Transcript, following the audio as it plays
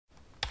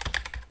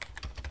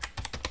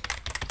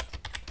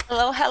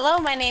Hello, hello.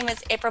 My name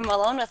is April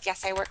Malone with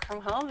Yes, I Work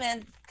From Home,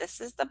 and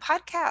this is the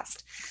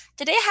podcast.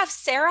 Today I have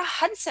Sarah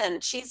Hudson.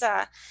 She's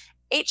a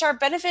HR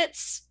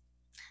benefits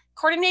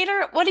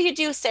coordinator. What do you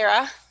do,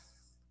 Sarah?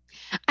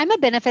 I'm a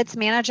benefits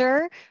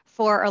manager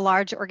for a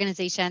large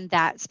organization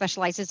that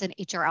specializes in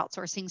HR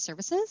outsourcing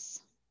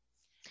services.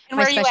 And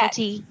My where are you at?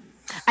 specialty,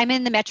 I'm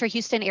in the Metro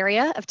Houston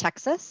area of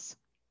Texas.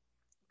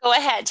 Go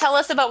ahead. Tell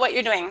us about what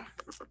you're doing.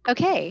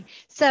 Okay,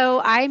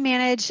 so I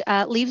manage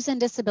leaves and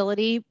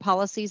disability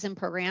policies and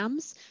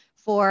programs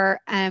for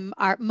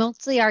our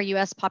mostly our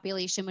U.S.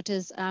 population, which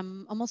is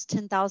almost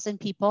 10,000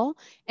 people,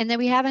 and then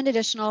we have an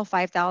additional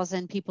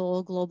 5,000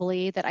 people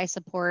globally that I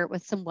support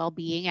with some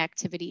well-being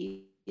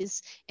activities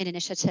and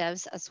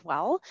initiatives as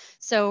well.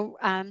 So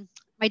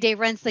my day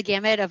runs the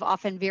gamut of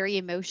often very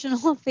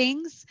emotional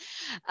things,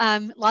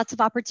 lots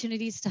of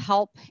opportunities to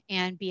help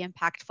and be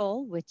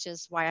impactful, which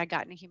is why I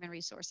got into human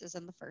resources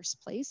in the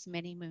first place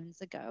many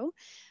moons ago.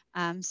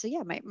 So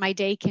yeah, my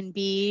day can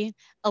be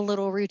a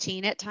little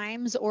routine at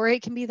times, or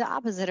it can be the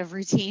opposite of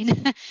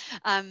routine.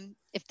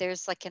 If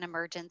there's like an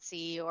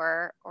emergency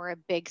or a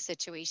big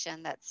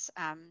situation that's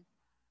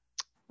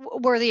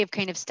worthy of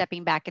kind of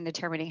stepping back and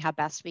determining how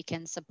best we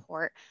can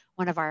support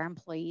one of our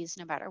employees,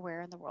 no matter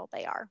where in the world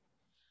they are.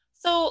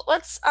 So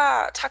let's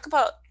talk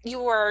about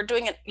you're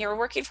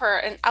working for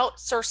an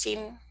HR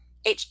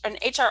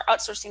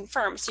outsourcing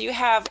firm. So you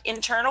have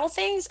internal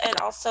things and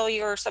also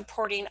you're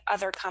supporting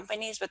other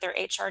companies with their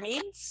HR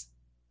needs.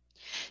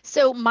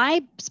 So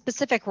my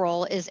specific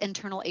role is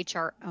internal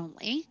HR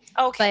only,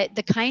 Okay. but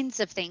the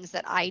kinds of things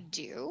that I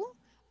do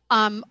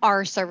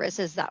are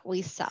services that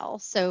we sell.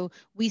 So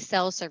we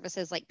sell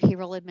services like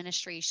payroll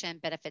administration,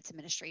 benefits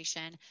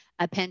administration,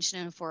 pension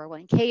and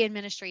 401k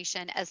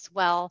administration, as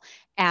well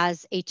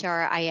as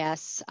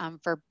HRIS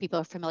for people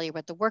who are familiar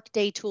with the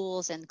Workday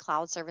tools and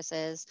cloud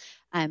services.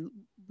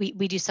 We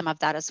do some of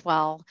that as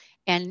well,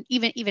 and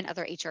even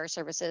other HR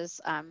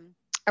services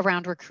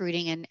around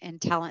recruiting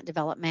and talent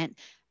development.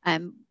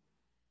 Um,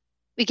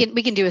 we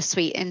can do a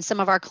suite, and some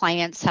of our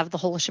clients have the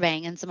whole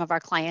shebang, and some of our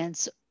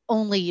clients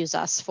only use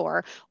us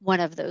for one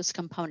of those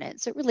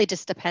components. It really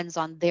just depends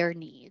on their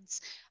needs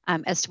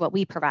as to what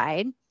we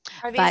provide.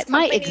 Are these But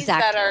my companies that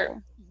exact are,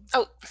 role,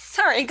 oh,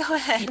 sorry, go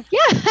ahead.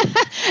 yeah,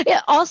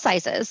 yeah, all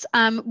sizes.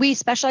 We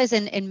specialize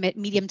in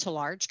medium to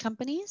large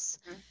companies.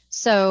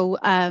 So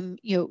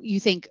you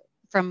think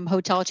from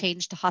hotel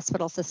chains to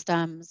hospital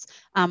systems,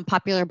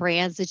 popular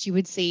brands that you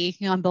would see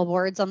on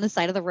billboards on the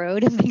side of the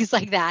road and things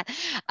like that.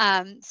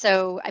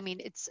 So I mean,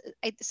 it's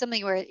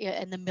something where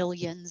in the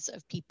millions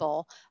of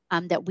people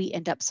that we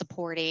end up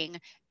supporting,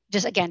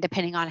 just again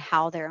depending on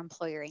how their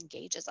employer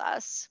engages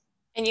us.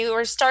 And you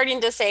were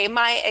starting to say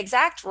my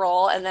exact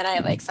role, and then I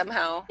like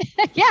somehow.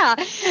 Yeah.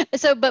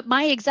 So, but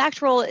my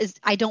exact role is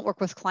I don't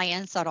work with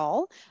clients at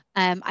all.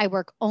 I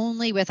work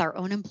only with our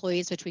own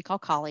employees, which we call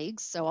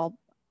colleagues. So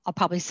I'll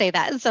probably say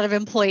that instead of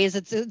employees.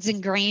 It's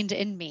ingrained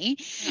in me,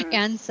 Mhm.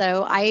 and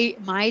so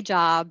my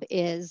job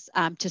is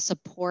to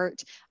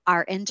support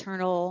our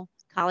internal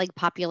colleague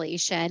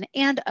population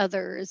and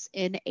others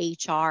in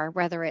HR,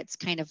 whether it's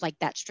kind of like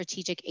that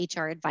strategic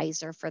HR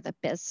advisor for the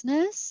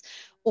business,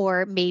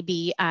 or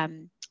maybe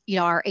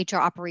our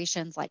HR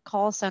operations like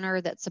call center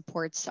that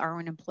supports our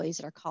own employees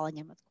that are calling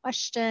in with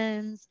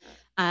questions.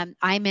 I'm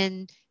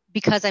in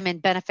because I'm in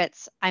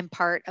benefits, I'm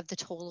part of the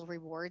total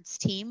rewards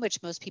team,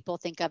 which most people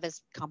think of as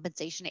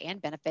compensation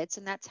and benefits,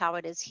 and that's how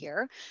it is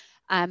here.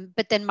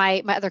 But then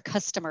my other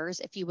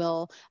customers, if you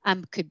will,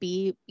 could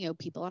be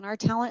people in our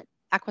talent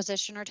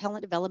acquisition or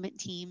talent development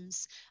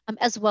teams,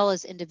 as well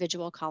as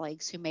individual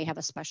colleagues who may have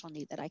a special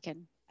need that I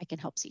can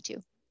help see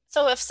to.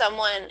 So if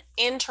someone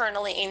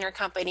internally in your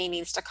company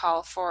needs to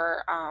call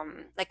for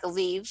like a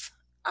leave,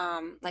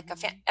 like a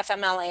Mhm.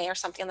 FMLA or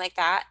something like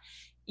that,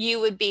 you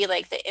would be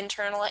like the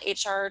internal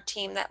HR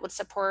team that would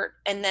support,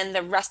 and then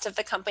the rest of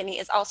the company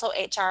is also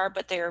HR,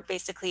 but they're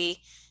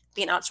basically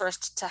being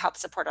outsourced to help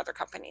support other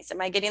companies.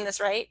 Am I getting this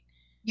right?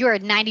 You're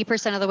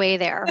 90% of the way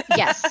there.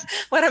 Yes.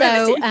 What am I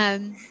So,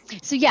 missing?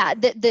 so yeah,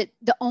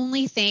 the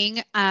only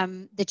thing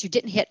that you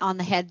didn't hit on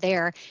the head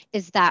there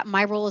is that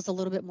my role is a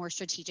little bit more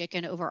strategic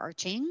and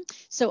overarching.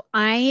 So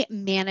I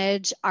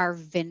manage our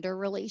vendor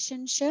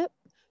relationship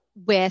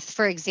with,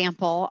 for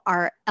example,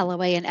 our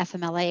LOA and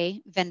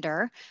FMLA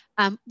vendor,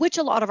 which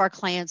a lot of our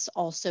clients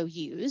also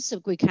use. So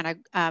we kind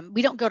of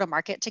we don't go to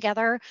market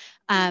together,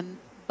 um,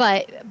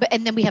 but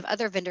and then we have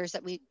other vendors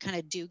that we kind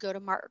of do go to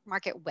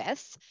market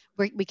with.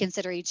 We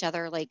consider each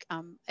other like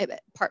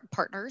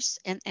partners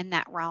in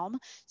that realm.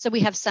 So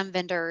we have some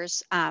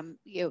vendors,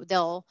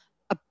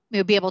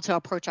 they'll be able to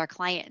approach our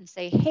client and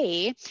say,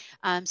 hey,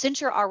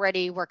 since you're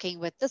already working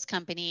with this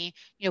company,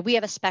 we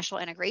have a special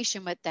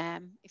integration with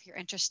them. If you're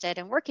interested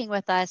in working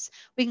with us,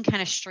 we can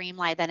kind of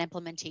streamline that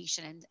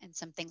implementation and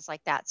some things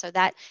like that. So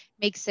that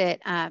makes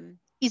it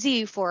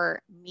easy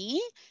for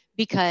me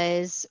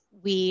because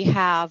we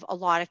have a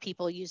lot of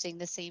people using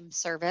the same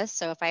service.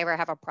 So if I ever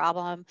have a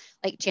problem,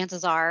 like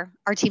chances are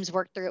our teams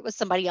work through it with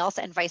somebody else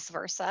and vice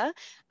versa.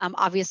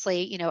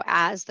 Obviously,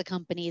 as the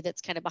company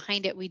that's kind of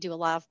behind it, we do a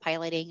lot of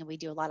piloting and we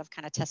do a lot of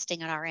kind of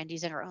testing on our end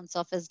using our own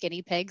self as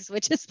guinea pigs,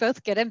 which is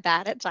both good and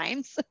bad at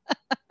times.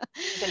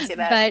 I can see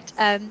that.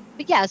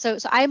 But yeah, so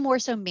I more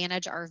so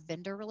manage our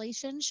vendor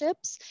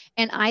relationships,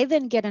 and I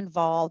then get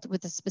involved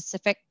with a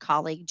specific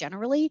colleague.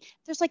 Generally,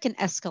 if there's like an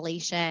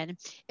escalation,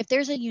 if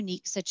there's a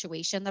unique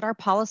situation that our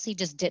policy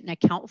just didn't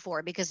account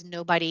for because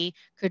nobody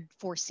could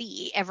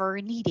foresee ever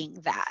needing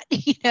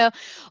that,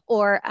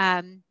 or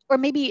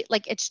maybe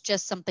like it's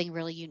just something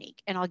really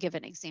unique. And I'll give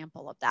an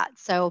example of that.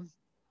 So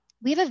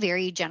we have a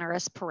very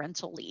generous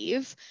parental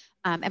leave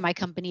at my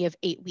company of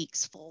 8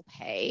 weeks full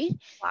pay.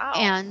 Wow.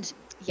 And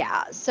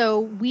yeah,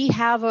 so we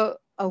have a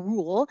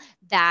rule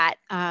that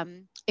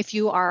if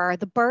you are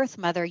the birth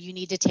mother, you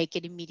need to take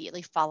it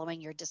immediately following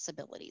your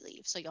disability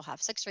leave. So you'll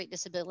have 6 or 8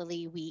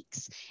 disability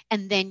weeks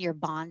and then your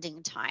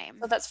bonding time.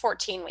 So that's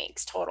 14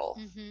 weeks total.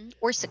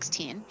 Or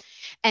 16.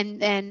 And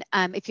then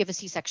if you have a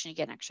C-section, you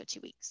get an extra 2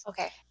 weeks.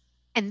 Okay.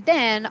 And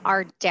then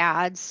our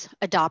dad's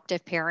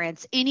adoptive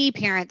parents, any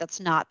parent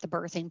that's not the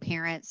birthing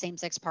parent, same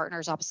sex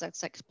partners, opposite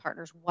sex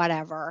partners,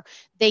 whatever,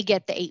 they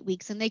get the 8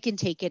 weeks and they can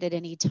take it at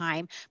any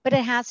time, but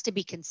it has to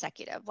be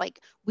consecutive. Like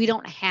we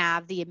don't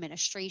have the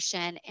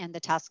administration and the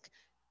task.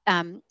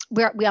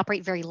 We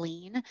operate very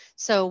lean.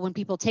 So when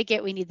people take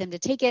it, we need them to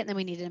take it and then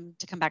we need them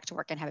to come back to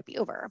work and have it be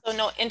over. So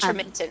no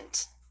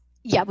intermittent.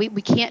 Yeah, we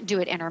can't do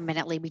it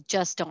intermittently. We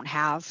just don't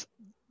have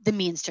the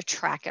means to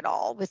track it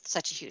all with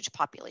such a huge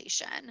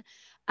population.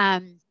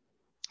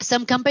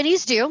 Some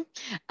companies do.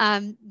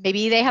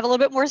 Maybe they have a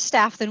little bit more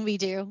staff than we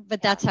do,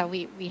 but that's how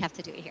we have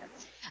to do it here.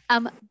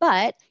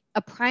 But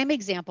a prime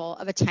example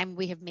of a time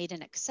we have made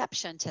an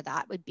exception to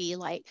that would be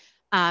like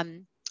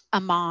a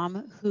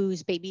mom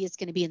whose baby is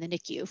going to be in the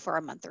NICU for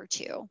a month or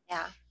two.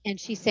 Yeah. And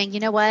she's saying, you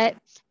know what,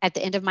 at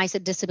the end of my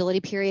disability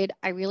period,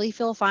 I really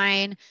feel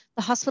fine.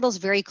 The hospital's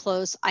very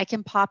close. I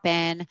can pop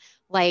in.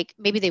 Like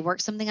maybe they work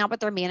something out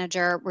with their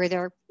manager where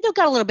they're,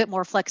 got a little bit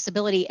more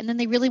flexibility. And then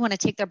they really want to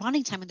take their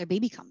bonding time when their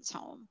baby comes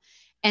home.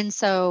 And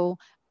so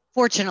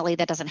fortunately,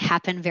 that doesn't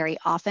happen very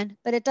often,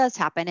 but it does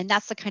happen. And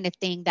that's the kind of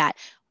thing that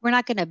we're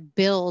not going to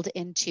build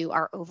into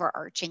our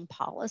overarching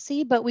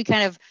policy, but we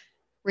kind of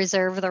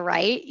reserve the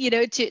right,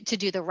 to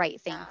do the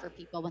right thing for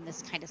people when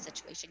this kind of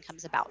situation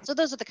comes about. So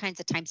those are the kinds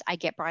of times I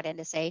get brought in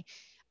to say,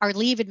 our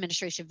leave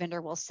administration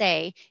vendor will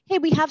say, hey,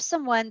 we have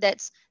someone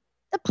that's,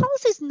 the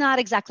policy's not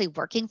exactly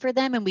working for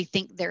them. And we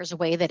think there's a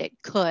way that it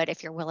could,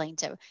 if you're willing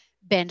to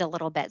bend a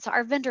little bit. So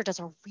our vendor does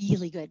a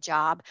really good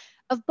job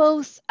of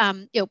both,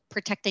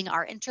 protecting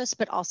our interests,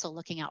 but also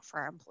looking out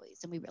for our employees.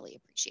 And we really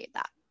appreciate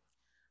that.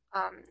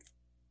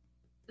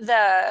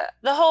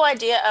 The whole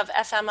idea of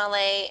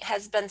FMLA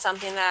has been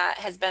something that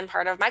has been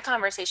part of my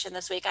conversation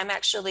this week. I'm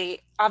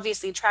actually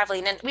obviously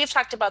traveling, and we've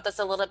talked about this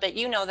a little bit,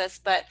 this,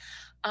 but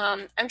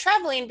I'm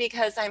traveling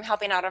because I'm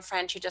helping out a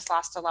friend who just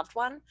lost a loved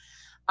one.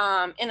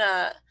 I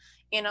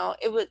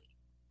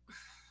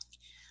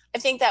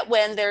think that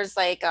when there's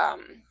like a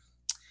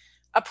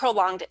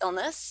prolonged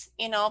illness,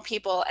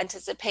 people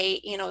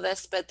anticipate,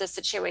 this, but the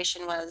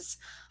situation was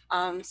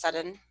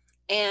sudden.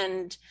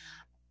 And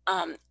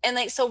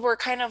like, so we're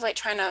kind of like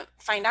trying to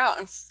find out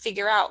and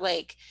figure out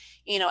like,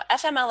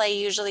 FMLA,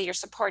 usually you're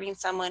supporting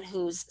someone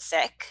who's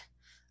sick,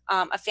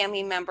 a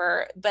family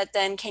member, but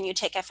then can you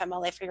take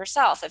FMLA for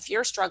yourself if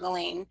you're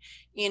struggling,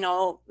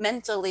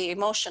 mentally,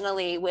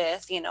 emotionally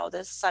with,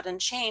 this sudden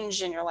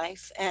change in your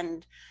life.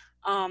 And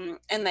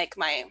like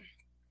my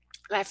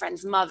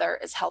friend's mother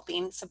is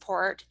helping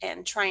support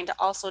and trying to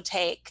also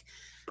take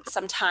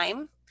some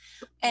time.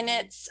 And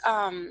it's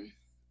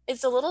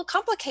a little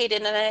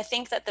complicated. And I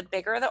think that the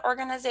bigger the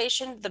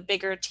organization, the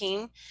bigger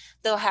team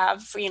they'll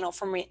have for,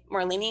 for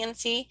more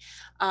leniency.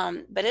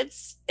 But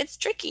it's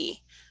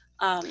tricky,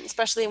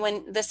 especially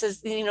when this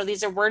is,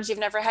 these are words you've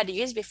never had to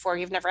use before.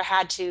 You've never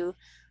had to,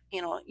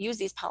 use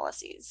these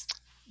policies.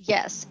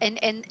 Yes. And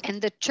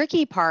the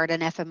tricky part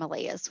in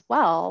FMLA as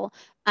well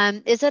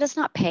is that it's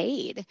not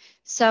paid.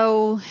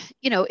 So,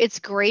 it's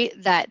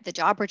great that the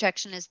job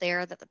protection is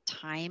there, that the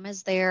time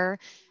is there.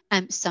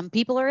 Some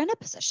people are in a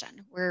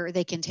position where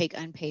they can take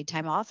unpaid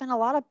time off, and a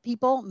lot of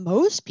people,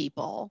 most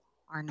people,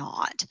 are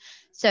not.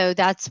 So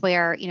that's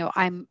where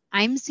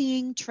I'm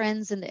seeing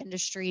trends in the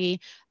industry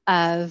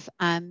of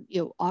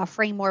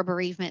offering more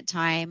bereavement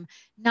time,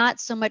 not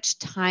so much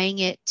tying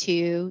it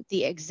to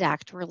the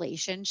exact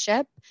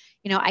relationship.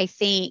 I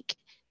think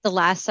the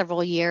last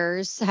several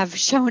years have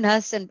shown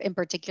us, in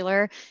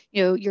particular,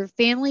 your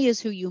family is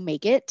who you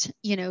make it.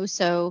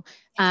 So.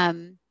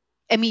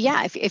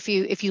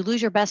 If you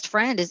lose your best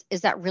friend,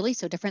 is that really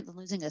so different than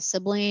losing a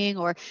sibling?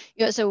 Or,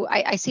 so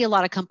I see a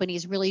lot of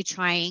companies really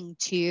trying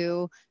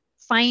to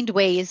find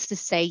ways to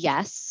say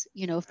yes,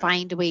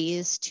 find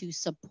ways to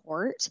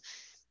support.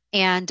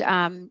 And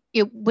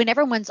when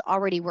everyone's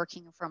already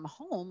working from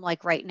home,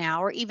 like right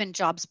now, or even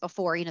jobs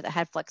before, that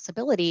had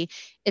flexibility,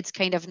 it's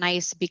kind of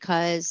nice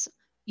because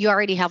you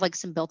already have like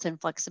some built-in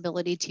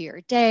flexibility to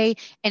your day,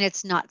 and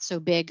it's not so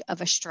big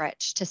of a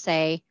stretch to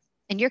say,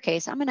 in your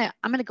case, I'm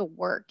gonna go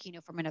work,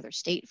 from another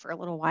state for a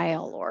little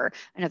while or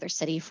another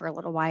city for a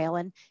little while.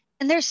 And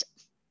there's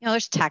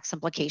tax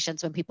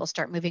implications when people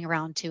start moving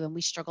around too, and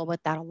we struggle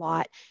with that a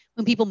lot.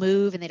 When people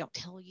move and they don't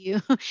tell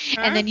you,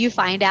 and then you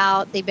find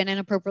out they've been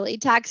inappropriately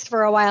taxed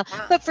for a while.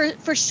 Yeah. But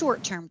for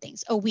short-term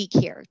things, a week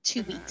here,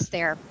 2 weeks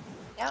there,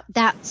 Yep.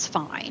 that's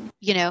fine.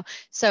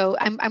 So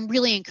I'm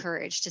really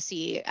encouraged to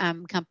see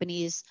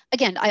companies,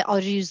 again, I'll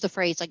use the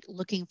phrase like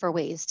looking for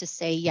ways to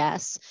say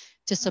yes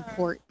to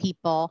support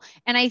people.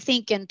 And I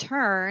think in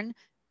turn,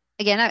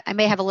 again, I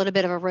may have a little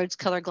bit of a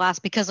rose-colored glass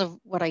because of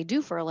what I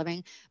do for a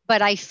living,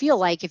 but I feel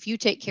like if you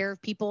take care of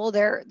people,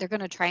 they're going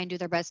to try and do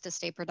their best to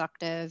stay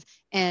productive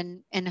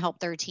and help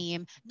their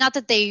team. Not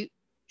that they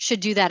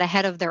should do that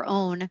ahead of their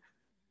own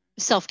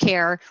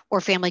self-care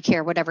or family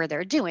care, whatever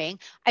they're doing.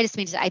 I just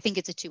mean I think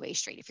it's a two-way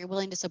street. If you're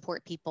willing to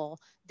support people,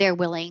 they're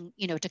willing,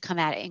 to come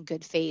at it in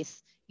good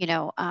faith,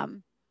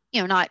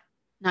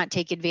 not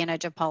take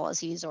advantage of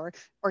policies or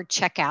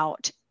check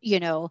out,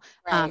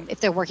 Right. if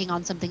they're working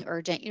on something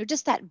urgent,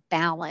 just that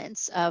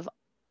balance of,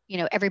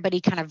 everybody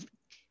kind of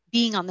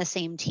being on the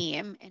same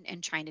team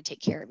and trying to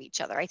take care of each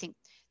other. I think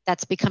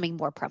that's becoming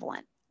more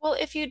prevalent. Well,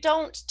 if you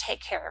don't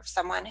take care of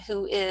someone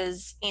who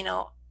is,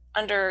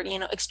 under,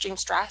 extreme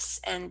stress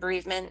and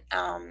bereavement,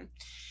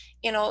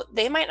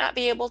 they might not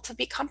be able to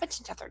be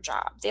competent at their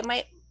job. They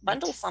might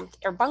bungle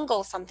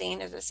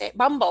something, as they say,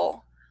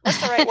 bumble. That's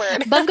the right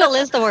word. Bungle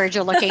is the word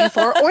you're looking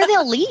for, or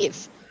they'll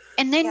leave.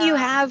 And then you Yeah.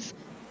 have,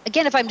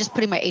 again, if I'm just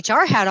putting my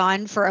HR hat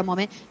on for a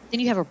moment, then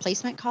you have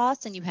replacement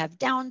costs and you have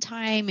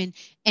downtime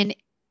and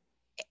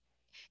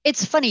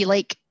it's funny,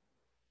 like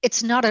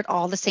it's not at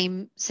all the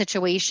same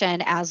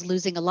situation as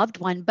losing a loved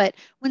one, but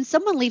when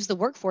someone leaves the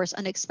workforce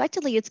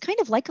unexpectedly, it's kind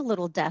of like a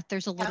little death.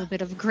 There's a little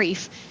bit of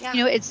grief.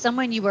 Yeah. It's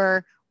someone you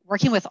were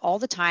working with all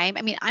the time.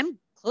 I mean, I'm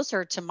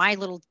closer to my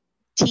little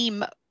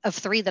team of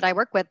 3 that I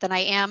work with than I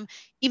am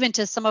even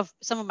to some of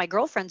my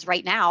girlfriends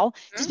right now,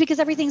 just because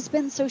everything's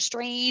been so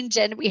strange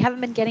and we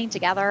haven't been getting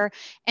together.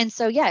 And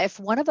so, yeah, if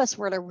one of us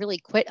were to really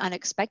quit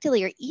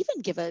unexpectedly or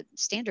even give a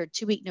standard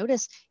 2-week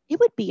notice, it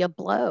would be a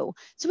blow.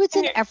 So it's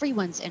in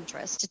everyone's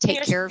interest to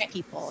take care of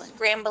people.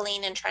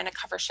 Scrambling and trying to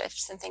cover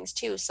shifts and things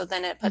too. So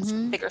then it puts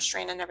bigger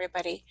strain on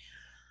everybody.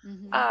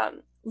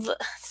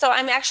 So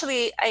I'm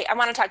actually, I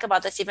want to talk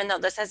about this, even though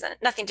this has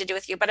nothing to do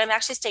with you, but I'm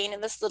actually staying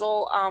in this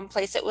little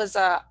place. It was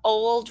a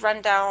old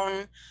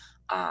rundown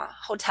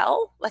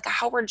hotel, like a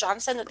Howard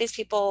Johnson that these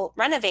people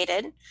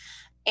renovated,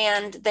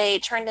 and they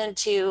turned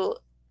into,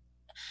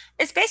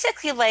 it's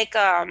basically like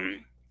a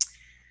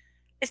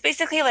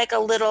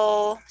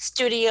little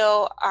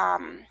studio.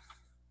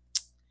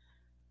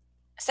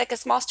 It's like a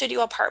small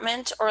studio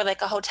apartment or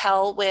like a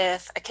hotel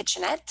with a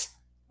kitchenette,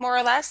 more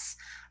or less.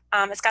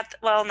 It's got,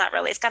 well, not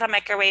really. It's got a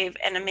microwave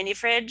and a mini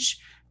fridge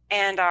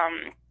and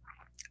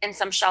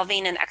some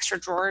shelving and extra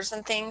drawers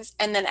and things.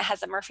 And then it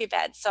has a Murphy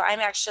bed. So I've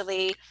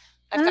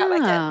got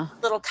like a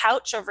little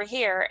couch over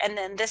here. And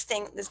then this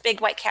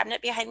big white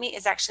cabinet behind me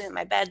is actually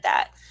my bed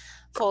that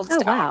folds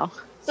down. Wow.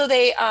 So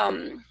they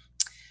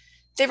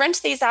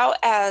rent these out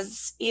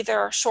as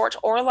either short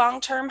or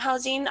long-term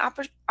housing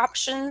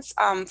options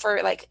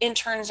for like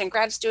interns and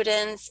grad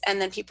students, and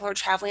then people who are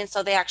traveling.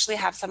 So they actually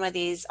have some of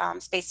these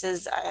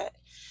spaces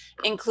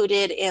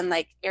included in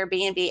like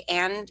Airbnb.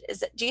 And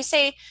do you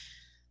say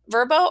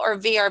Vrbo or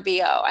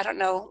VRBO? I don't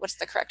know what's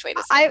the correct way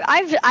to say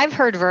it. I've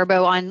heard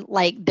Vrbo on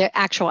like the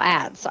actual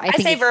ads. So I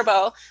think say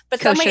Vrbo,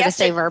 but kosher to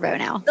say Vrbo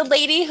now. The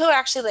lady who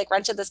actually like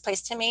rented this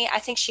place to me, I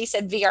think she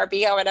said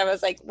VRBO, and I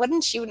was like,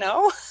 wouldn't you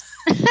know?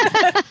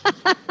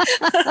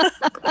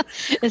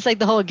 It's like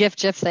the whole GIF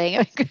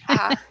thing.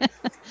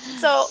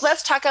 So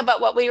let's talk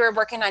about what we were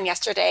working on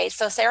yesterday.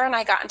 So Sarah and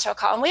I got into a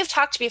call, and we've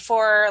talked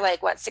before, like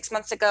 6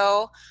 months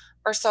ago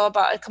or so,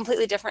 about a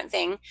completely different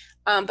thing.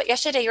 But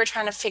yesterday you were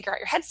trying to figure out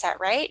your headset,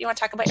 right? You want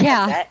to talk about your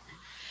headset?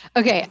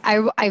 Okay.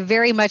 I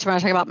very much want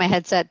to talk about my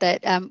headset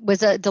that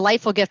was a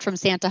delightful gift from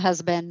Santa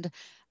husband.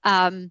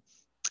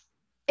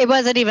 It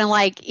wasn't even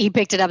like he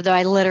picked it up, though.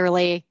 I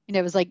literally,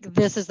 it was like,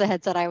 this is the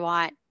headset I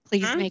want.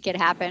 Please make it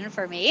happen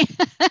for me.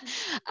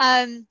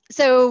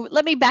 So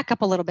let me back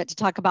up a little bit to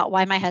talk about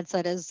why my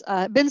headset has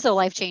been so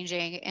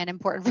life-changing and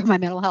important for my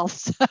mental health.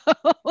 So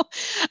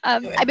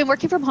I've been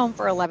working from home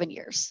for 11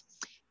 years.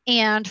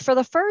 And for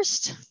the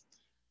first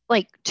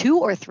 2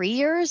 or 3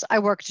 years, I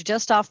worked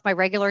just off my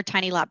regular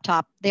tiny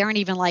laptop. They aren't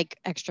even like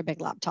extra big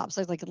laptops.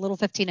 They're like a little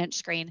 15-inch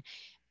screen.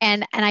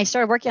 And I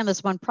started working on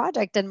this one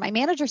project, and my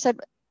manager said,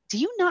 do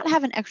you not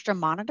have an extra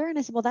monitor? And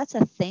I said, well, that's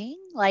a thing.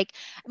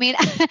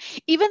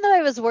 Even though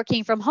I was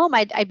working from home,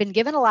 I'd been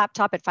given a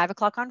laptop at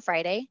 5:00 on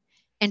Friday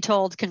and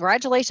told,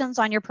 congratulations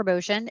on your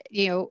promotion.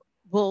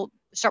 We'll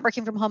start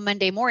working from home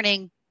Monday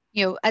morning.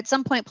 At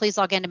some point, please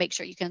log in to make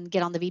sure you can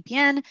get on the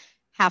VPN,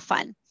 have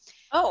fun.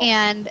 Oh.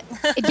 And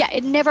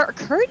it never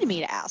occurred to me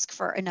to ask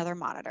for another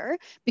monitor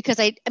because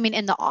in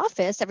the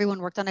office, everyone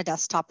worked on a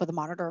desktop with a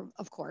monitor,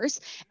 of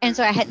course. And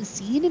so I hadn't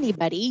seen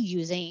anybody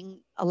using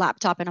a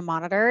laptop and a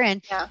monitor.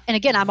 And Yeah. and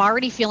again, I'm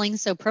already feeling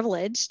so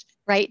privileged,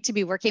 right, to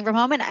be working from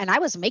home. And I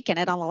was making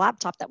it on a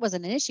laptop. That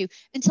wasn't an issue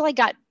until I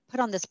got put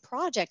on this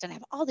project and I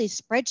have all these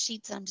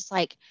spreadsheets. And I'm just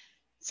like,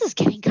 this is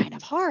getting kind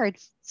of hard.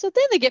 So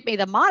then they get me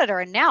the monitor.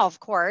 And now, of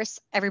course,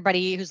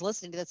 everybody who's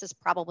listening to this is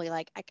probably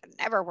like, I can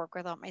never work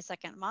without my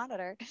second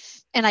monitor.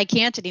 And I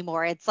can't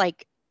anymore. It's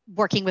like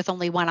working with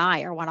only one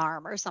eye or one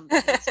arm or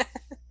something.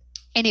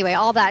 Anyway,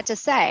 all that to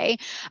say,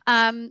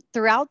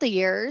 throughout the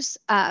years,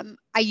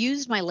 I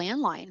used my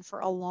landline for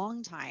a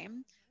long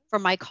time for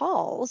my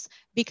calls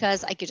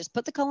because I could just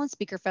put the call on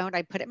speakerphone.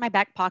 I'd put it in my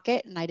back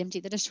pocket and I'd empty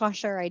the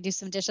dishwasher. I'd do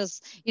some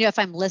dishes, if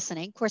I'm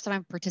listening. Of course, if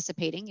I'm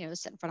participating,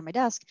 sit in front of my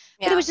desk,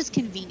 but it was just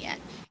convenient.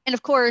 And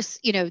of course,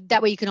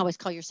 that way you can always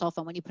call your cell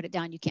phone. When you put it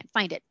down, you can't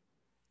find it.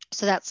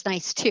 So that's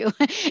nice too.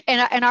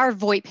 And our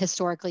VoIP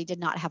historically did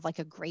not have like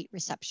a great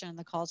reception.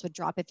 The calls would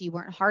drop if you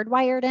weren't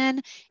hardwired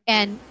in.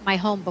 And my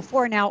home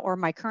before now, or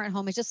my current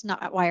home, is just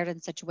not wired in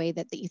such a way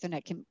that the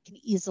Ethernet can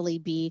easily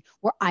be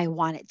where I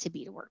want it to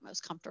be to work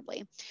most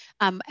comfortably.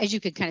 As you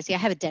can kind of see, I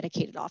have a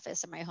dedicated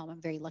office in my home.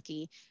 I'm very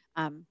lucky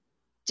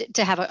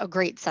to have a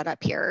great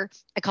setup here.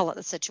 I call it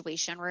the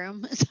situation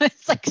room. So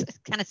it's like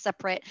kind of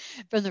separate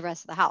from the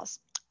rest of the house.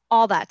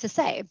 All that to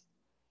say,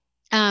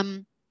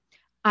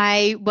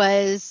 I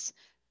was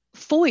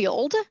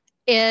foiled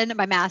in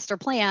my master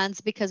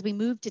plans because we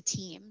moved to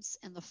Teams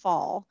in the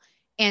fall.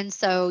 And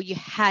so you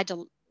had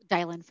to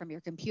dial in from your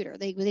computer.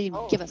 They didn't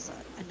even give us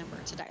a number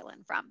to dial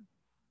in from.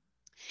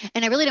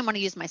 And I really didn't want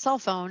to use my cell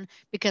phone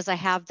because I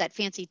have that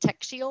fancy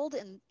tech shield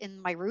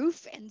in my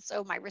roof. And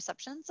so my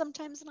reception's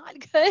sometimes not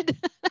good.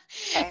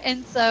 Okay.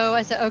 And so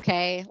I said,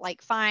 okay,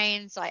 like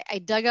fine. So I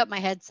dug up my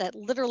headset,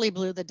 literally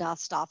blew the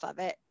dust off of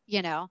it,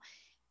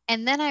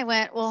 And then I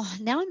went, well,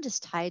 now I'm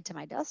just tied to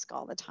my desk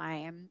all the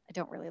time. I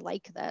don't really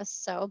like this.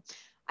 So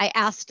I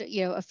asked,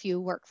 a few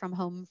work from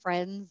home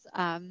friends,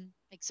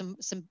 like some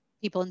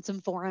people in some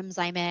forums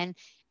I'm in,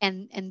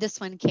 and this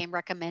one came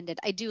recommended.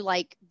 I do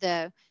like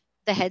the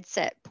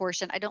headset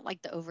portion. I don't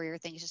like the over ear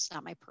thing. It's just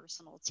not my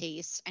personal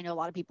taste. I know a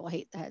lot of people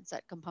hate the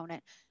headset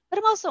component, but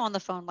I'm also on the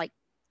phone like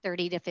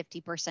 30 to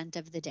 50%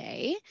 of the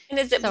day. And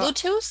is it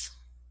Bluetooth?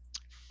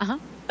 Uh-huh.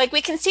 Like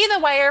we can see the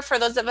wire for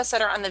those of us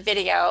that are on the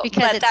video,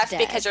 but that's dead,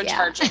 because you're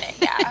charging it.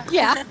 Yeah.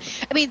 Yeah.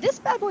 I mean, this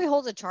bad boy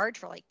holds a charge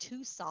for like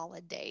 2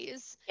 solid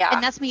days. Yeah.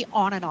 And that's me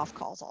on and off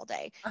calls all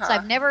day. So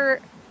I've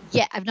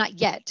not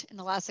yet in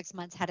the last 6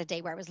 months had a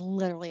day where I was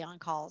literally on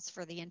calls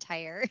for the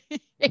entire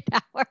 8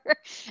 hour.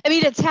 I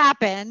mean, it's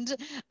happened.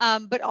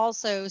 But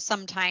also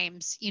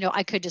sometimes,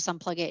 I could just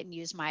unplug it and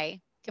use my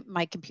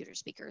computer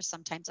speakers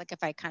sometimes, like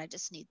if I kind of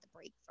just need the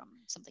break from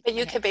something. But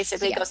you could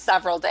basically go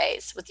several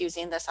days with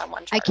using this on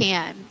one charge. I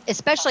can,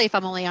 especially if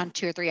I'm only on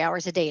 2 or 3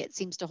 hours a day. It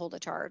seems to hold a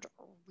charge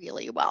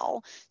really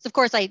well. So of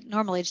course I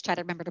normally just try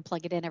to remember to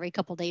plug it in every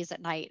couple of days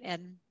at night,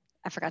 and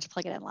I forgot to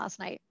plug it in last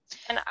night.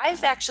 And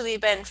I've actually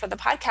been, for the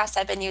podcast,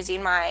 I've been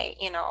using my,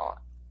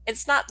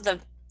 it's not the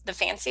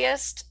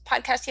fanciest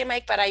podcasting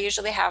mic, but I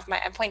usually have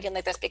I'm pointing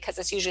like this because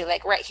it's usually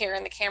like right here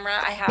in the camera.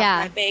 I have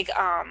my big,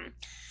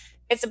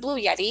 it's a Blue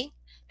Yeti.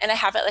 And I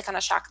have it like on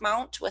a shock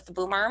mount with the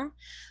boom arm.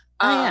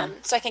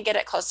 So I can get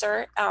it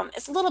closer.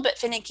 It's a little bit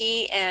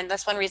finicky, and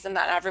that's one reason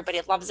that not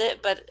everybody loves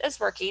it, but it's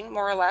working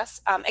more or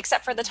less,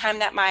 except for the time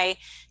that my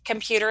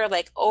computer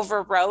like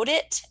overrode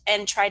it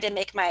and tried to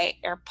make my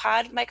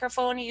AirPod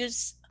microphone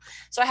use.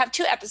 So I have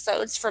 2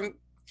 episodes from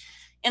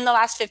in the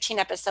last 15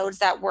 episodes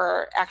that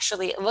were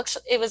actually,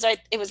 it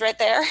was right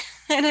there.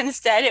 And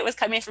instead it was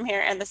coming from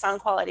here, and the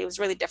sound quality was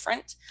really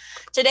different.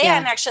 Today,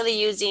 I'm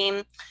actually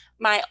using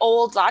my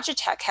old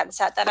Logitech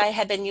headset that I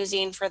had been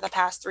using for the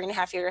past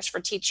 3.5 years for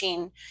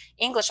teaching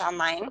English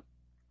online.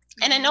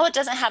 And I know it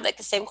doesn't have like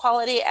the same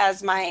quality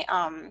as my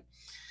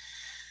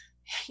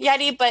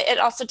Yeti, but it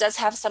also does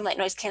have some like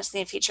noise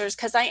canceling features,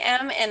 because I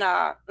am in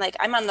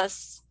I'm on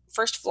this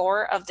first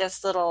floor of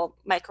this little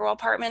micro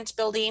apartment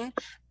building,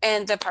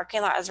 and the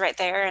parking lot is right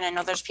there. And I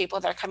know there's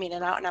people that are coming in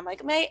and out, and I'm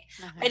like, mate,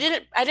 I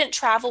didn't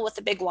travel with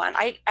the big one.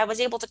 I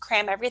was able to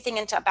cram everything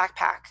into a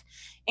backpack,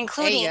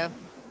 including,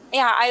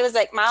 I was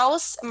like,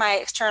 mouse, my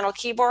external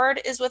keyboard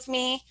is with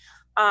me.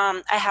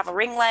 I have a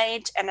ring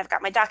light, and I've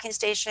got my docking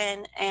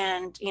station,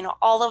 and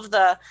all of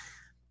the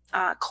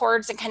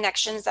cords and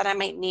connections that I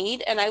might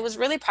need. And I was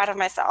really proud of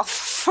myself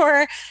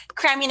for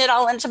cramming it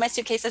all into my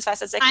suitcase as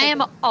fast as I could. I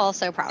am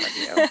also proud of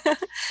you.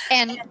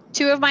 And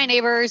 2 of my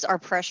neighbors are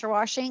pressure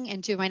washing,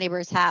 and 2 of my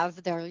neighbors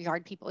have their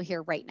yard people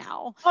here right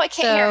now. Oh, I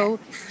can't hear.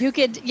 You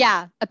could,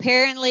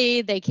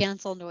 apparently they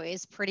cancel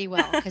noise pretty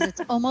well, because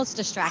it's almost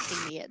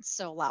distracting me. It's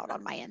so loud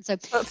on my end. So,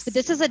 but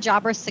this is a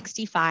Jabra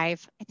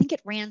 65. I think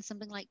it ran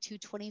something like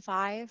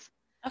 225.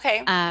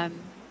 Okay.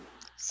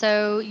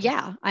 So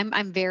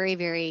I'm very,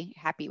 very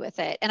happy with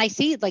it. And I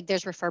see like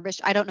there's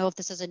refurbished. I don't know if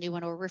this is a new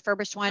one or a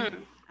refurbished one.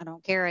 I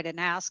don't care. I didn't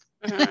ask.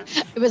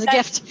 Mhm. It was a That,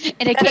 gift,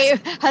 and that is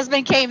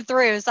husband came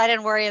through, so I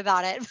didn't worry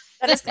about it.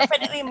 That is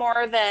definitely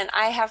more than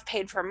I have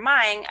paid for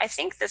mine. I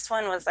think this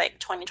one was like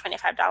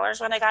 $25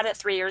 when I got it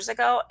 3 years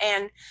ago.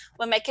 And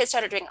when my kids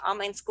started doing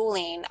online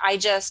schooling, I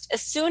just,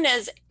 as soon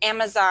as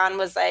Amazon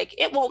was like,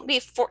 it won't be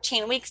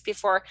 14 weeks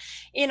before,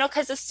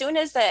 because as soon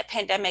as the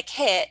pandemic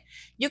hit,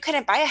 you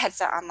couldn't buy a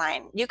headset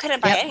online. You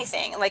couldn't buy Yep.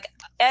 anything. Like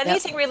Yep.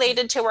 anything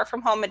related to work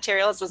from home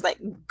materials was like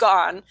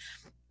gone.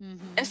 And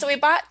Mm-hmm. so we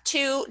bought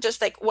two, just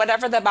like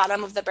whatever the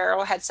bottom of the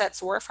barrel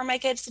headsets were for my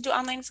kids to do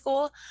online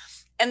school,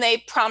 and they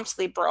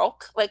promptly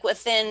broke. Like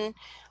within,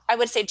 I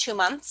would say, 2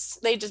 months,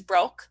 they just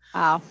broke.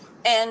 Wow.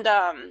 And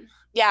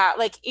yeah,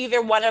 like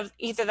either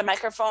the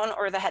microphone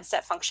or the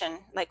headset function,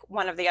 like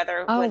one of the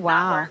other Oh, would not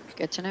wow. work.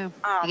 Good to know.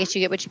 I um guess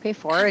you get what you pay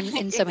for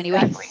in so many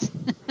exactly. ways.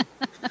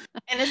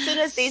 And as soon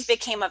as these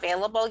became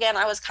available again,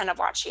 I was kind of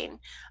watching.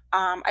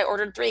 I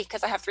ordered three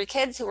because I have three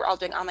kids who were all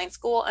doing online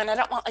school, and I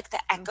don't want like the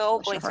Oh, echo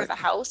bless going your through heart. the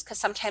house because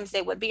sometimes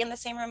they would be in the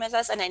same room as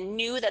us. And I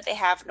knew that they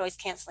have noise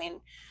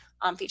canceling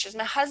features.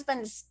 My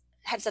husband's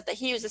headset that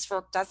he uses for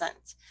work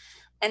doesn't.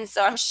 And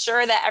so I'm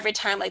sure that every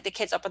time like the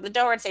kids open the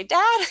door and say,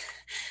 Dad,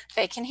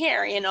 they can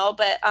hear,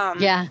 but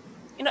Yeah.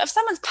 if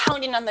someone's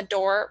pounding on the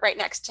door right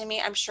next to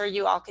me, I'm sure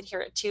you all could hear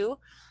it too.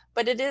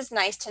 But it is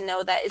nice to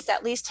know that it's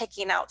at least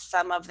taking out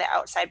some of the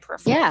outside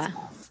peripheral Yeah.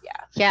 stuff.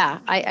 Yeah. Yeah.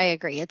 I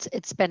agree.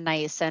 It's been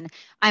nice. And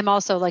I'm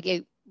also like,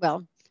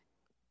 well,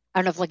 I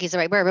don't know if lucky's the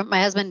right word, but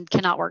my husband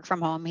cannot work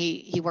from home.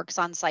 He works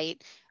on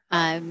site.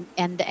 Oh,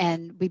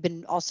 And we've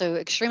been also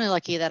extremely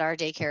lucky that our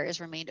daycare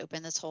has remained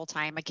open this whole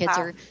time. My kids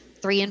wow. are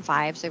 3 and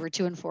 5, so they were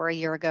 2 and 4 a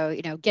year ago.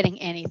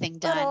 Getting anything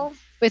done Little.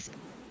 with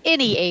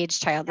any age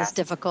child is Yes.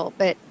 difficult,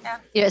 but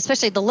Yeah.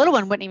 especially the little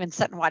one wouldn't even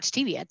sit and watch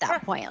TV at that Yeah.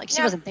 point. Like she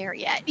Yeah. wasn't there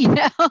yet,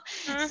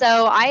 Mhm.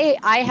 So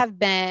I have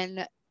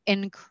been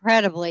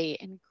incredibly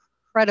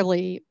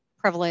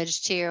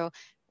privileged to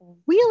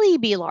really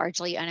be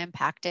largely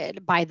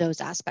unimpacted by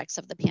those aspects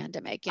of the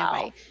pandemic.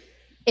 Wow.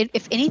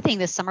 If anything,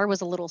 this summer was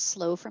a little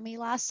slow for me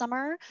last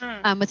summer.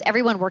 Mm. With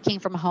everyone working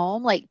from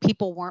home, like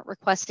people weren't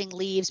requesting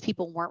leaves,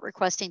 people weren't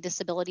requesting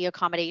disability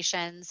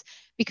accommodations,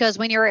 because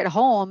when you're at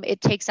home,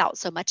 it takes out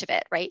so much of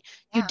it, right?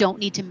 You Yeah. don't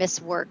need to miss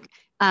work.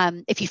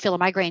 If you feel a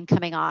migraine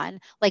coming on,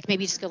 like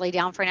maybe just go lay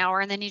down for an hour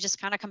and then you just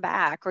kind of come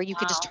back, or you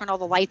can just Wow. turn all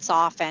the lights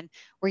off and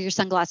wear your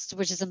sunglasses,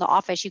 which is in the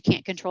office, you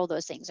can't control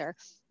those things. Or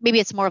maybe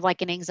it's more of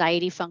like an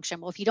anxiety function.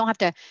 Well, if you don't have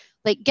to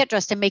like get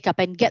dressed and make up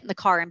and get in the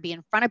car and be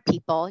in front of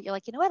people, you're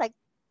like, you know what,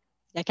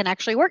 I can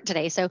actually work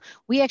today. So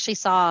we actually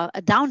saw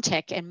a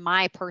downtick in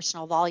my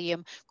personal volume.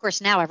 Of course,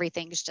 now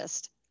everything's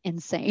just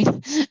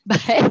insane.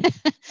 But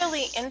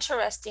Really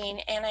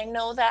interesting. And I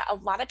know that a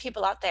lot of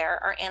people out there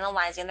are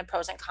analyzing the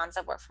pros and cons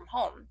of work from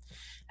home.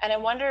 And I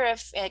wonder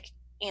if, like,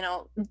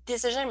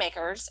 decision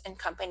makers and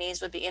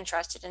companies would be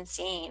interested in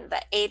seeing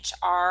the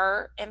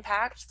HR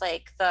impact,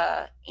 like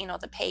the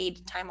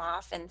paid time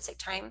off and sick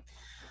time,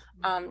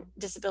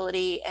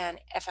 disability and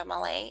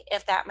FMLA,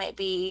 if that might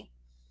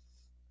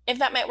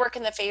work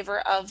in the favor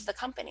of the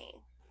company.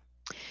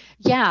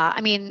 yeah,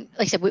 I mean,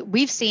 like I said,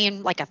 we've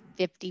seen like a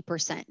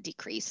 50%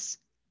 decrease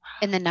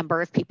in the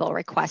number of people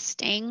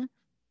requesting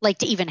like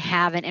to even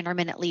have an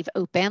intermittent leave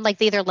open. Like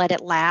they either let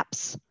it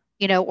lapse,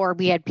 or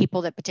we had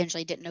people that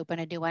potentially didn't open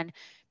a new one,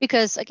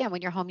 because again,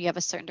 when you're home, you have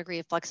a certain degree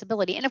of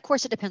flexibility. And of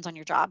course, it depends on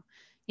your job.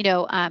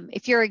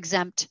 If you're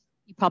exempt,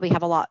 you probably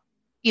have a lot,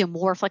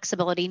 more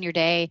flexibility in your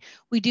day.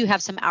 We do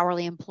have some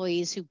hourly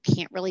employees who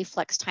can't really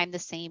flex time the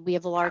same. We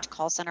have a large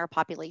call center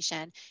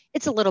population.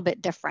 It's a little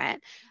bit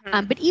different.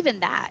 Mhm. But even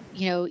that,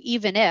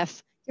 even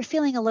if you're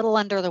feeling a little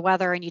under the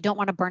weather and you don't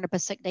want to burn up a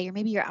sick day, or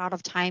maybe you're out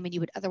of time and you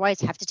would otherwise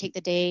have to take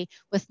the day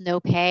with no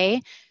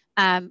pay.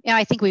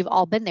 I think we've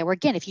all been there where,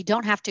 again, if you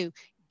don't have to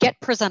get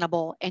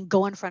presentable and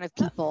go in front of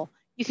people,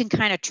 you can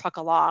kind of truck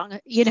along.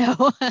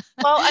 Well,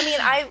 I mean,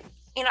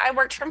 I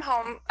worked from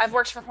home. I've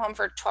worked from home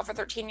for 12 or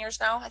 13 years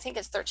now. I think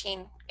it's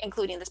 13,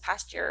 including this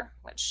past year,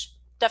 which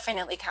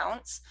definitely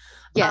counts.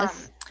 Um,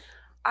 Yes.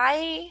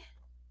 I,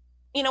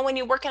 when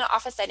you work in an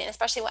office setting,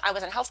 especially when I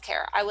was in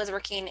healthcare, I was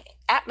working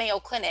at Mayo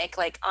Clinic,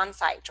 like on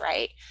site,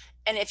 right?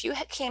 And if you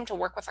came to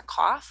work with a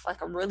cough,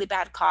 like a really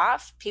bad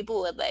cough,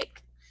 people would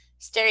like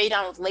stare you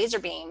down with laser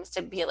beams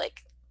to be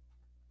like,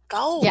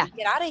 go Yeah.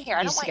 get out of here. I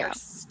don't Needs to want your go.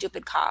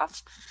 stupid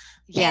cough.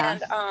 Yeah.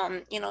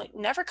 And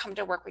never come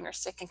to work when you're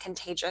sick and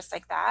contagious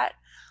like that.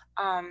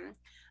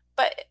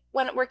 But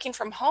when working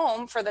from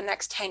home for the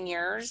next 10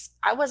 years,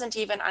 I wasn't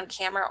even on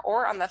camera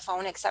or on the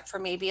phone except for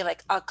maybe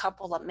like a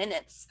couple of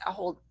minutes a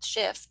whole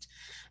shift.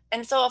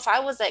 And so if I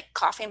was like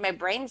coughing my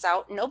brains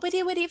out,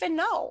 nobody would even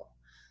know.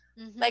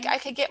 Like Hmm. I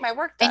could get my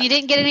work And you done.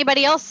 didn't get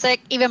anybody else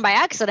sick, even by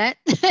accident,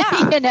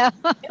 Yeah. you know?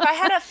 If I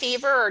had a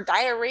fever or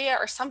diarrhea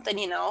or something,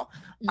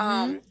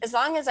 Hmm. as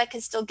long as I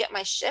could still get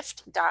my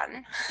shift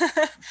done,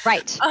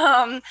 Right.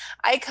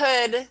 I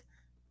could,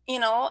 you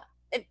know,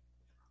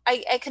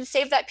 I could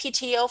save that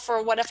PTO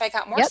for what if I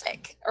got more Yep.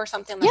 sick or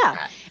something like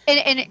Yeah.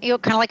 that. And you know,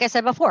 kind of like I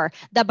said before,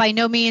 that by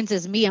no means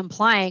is me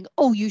implying,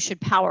 oh, you should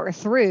power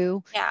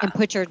through Yeah. and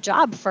put your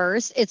job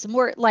first. It's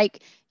more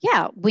like,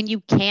 yeah, when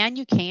you can,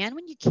 you can.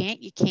 When you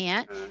can't, you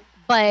can't. Mm.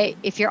 But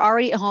if you're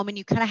already at home and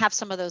you kind of have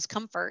some of those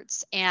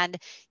comforts and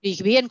you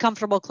can be in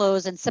comfortable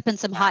clothes and sipping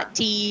some hot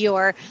tea,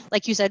 or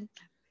like you said,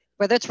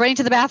 whether it's running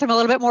to the bathroom a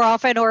little bit more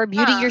often or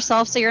muting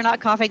yourself so you're not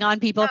coughing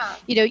on people,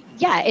 you know,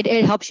 yeah,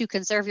 it helps you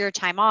conserve your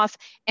time off.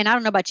 And I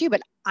don't know about you,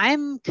 but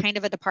I'm kind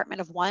of a department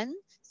of one.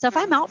 So if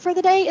I'm out for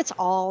the day, it's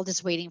all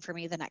just waiting for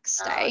me the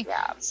next day.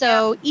 Yeah.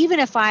 So even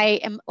if I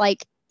am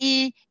like,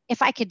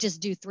 if I could just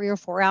do 3 or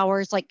 4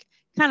 hours, like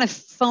kind of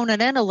phone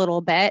it in a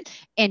little bit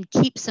and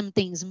keep some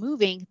things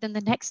moving, then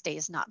the next day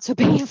is not so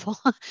painful.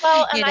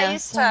 Well, and You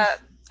know,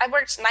 I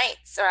worked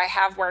nights, or I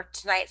have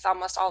worked nights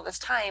almost all this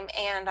time.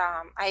 And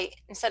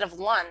instead of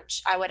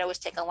lunch, I would always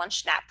take a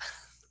lunch nap.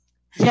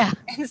 Yeah.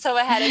 And so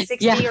I had a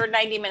 60 Yeah. or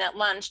 90-minute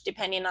lunch,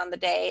 depending on the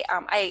day.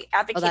 I Oh,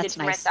 advocated that's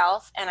for nice.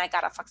 myself, and I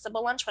got a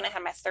flexible lunch when I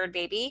had my third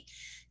baby,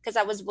 because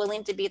I was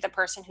willing to be the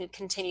person who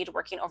continued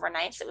working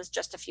overnights. It was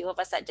just a few of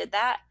us that did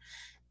that.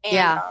 And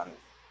Yeah.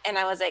 and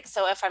I was like,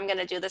 so if I'm going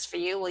to do this for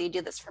you, will you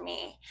do this for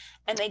me?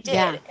 And they did.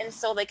 Yeah. And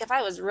so like, if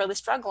I was really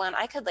struggling,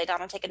 I could lay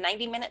down and take a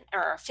 90-minute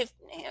or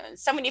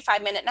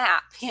 75-minute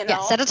nap, you Yeah.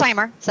 know? Set a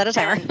timer. Set a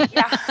timer. And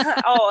yeah.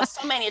 Oh,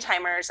 so many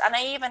timers. And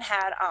I even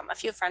had a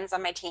few friends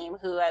on my team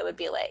who I would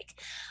be like,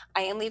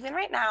 I am leaving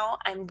right now.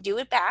 I'm due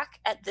it back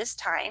at this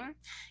time.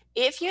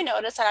 If you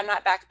notice that I'm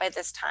not back by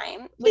this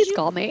time, would Please you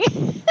call me.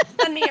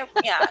 send me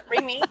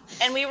ring me?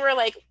 And we were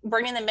like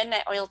burning the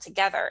midnight oil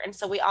together. And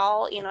so we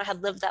all, you know,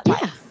 had lived that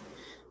life.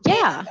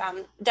 Yeah.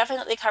 And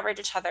definitely covered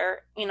each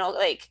other, you know,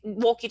 like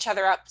woke each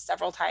other up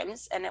several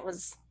times. And it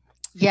was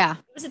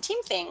a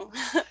team thing.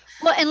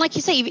 Well, and like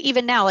you say,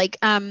 even now, like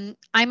I'm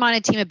on a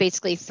team of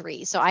basically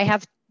 3. So I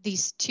have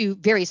these 2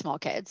 very small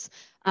kids.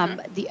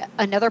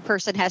 Another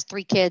person has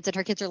 3 kids, and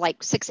her kids are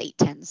like 6, 8,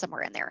 10,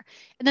 somewhere in there.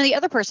 And then the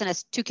other person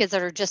has 2 kids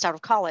that are just out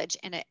of college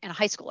and a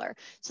high schooler.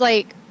 So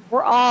like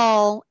we're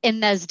all in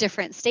those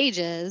different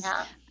stages,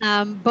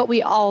 but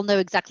we all know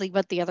exactly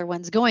what the other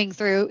one's going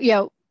through. You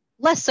know,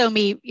 less so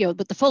me, you know,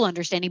 with the full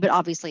understanding, but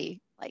obviously,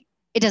 like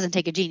it doesn't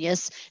take a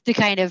genius to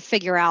kind of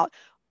figure out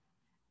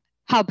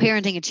how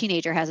parenting a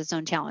teenager has its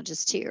own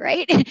challenges too,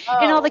 right?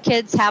 And all the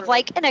kids have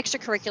like an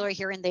extracurricular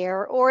here and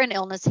there or an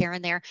illness here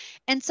and there.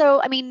 And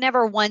so, I mean,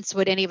 never once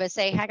would any of us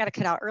say, hey, I got to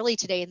cut out early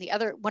today.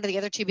 And one of the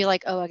other 2 be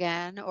like, oh,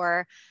 again,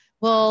 or,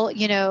 well,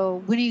 you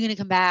know, when are you going to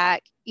come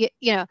back? You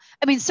know,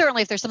 I mean,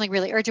 certainly if there's something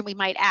really urgent, we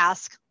might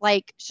ask,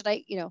 like, should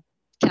I, you know,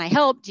 can I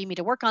help? Do you need me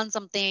to work on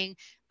something?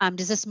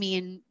 Does this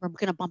mean we're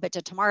going to bump it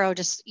to tomorrow?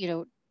 Just, you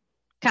know,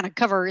 kind of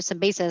cover some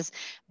bases,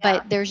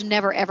 but there's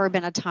never ever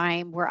been a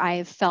time where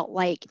I've felt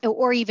like,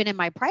 or even in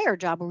my prior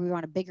job where we were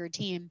on a bigger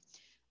team,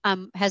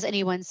 has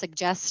anyone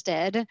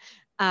suggested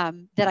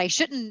that I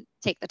shouldn't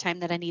take the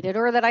time that I needed,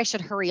 or that I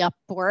should hurry up,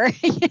 or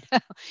you know,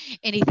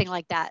 anything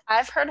like that?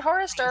 I've heard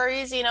horror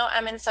stories, you know.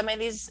 I'm in some of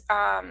these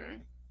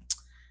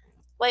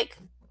like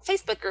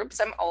Facebook groups.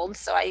 I'm old,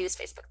 so I use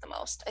Facebook the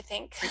most, I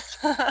think.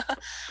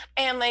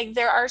 And like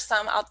there are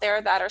some out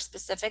there that are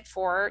specific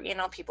for, you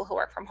know, people who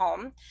work from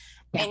home.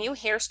 And you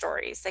hear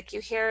stories, like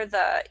you hear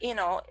you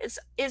know,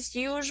 is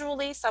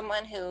usually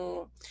someone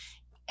who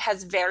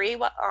has very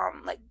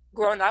like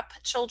grown up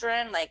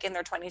children, like in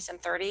their 20s and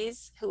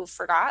 30s, who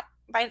forgot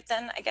by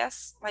then, I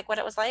guess, like what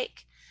it was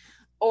like.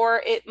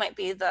 Or it might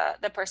be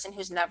the person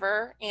who's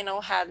never, you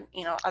know, had,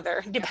 you know,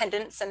 other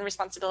dependents and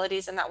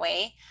responsibilities in that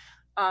way,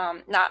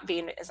 not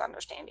being as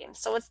understanding.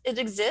 So it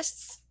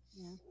exists.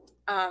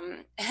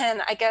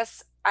 And I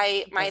guess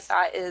my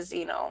thought is,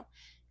 you know,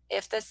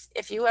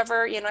 if you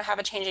ever, you know, have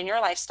a change in your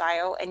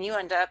lifestyle and you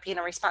end up, you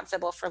know,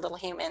 responsible for little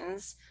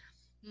humans.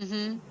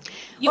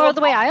 Or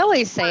the way I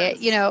always say it,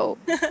 you know,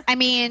 I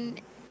mean,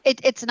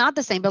 it's not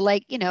the same, but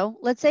like, you know,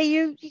 let's say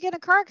you get a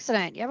car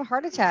accident, you have a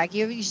heart attack,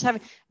 you just have,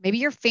 maybe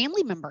your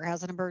family member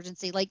has an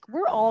emergency. Like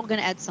we're all going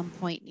to at some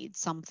point need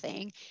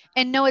something.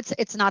 And no,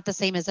 it's not the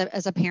same as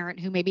a parent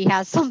who maybe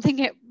has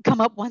something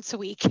come up once a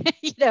week,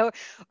 you know,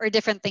 or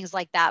different things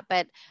like that.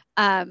 But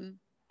I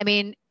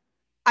mean,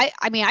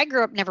 I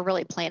grew up never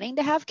really planning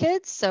to have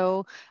kids.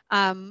 So,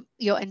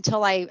 you know,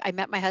 until I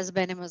met my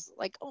husband and was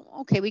like,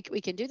 oh, okay, we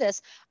can do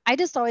this. I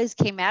just always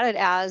came at it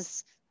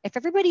as, if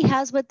everybody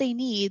has what they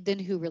need, then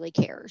who really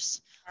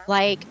cares?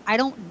 Like, I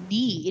don't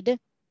need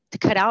to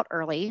cut out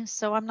early,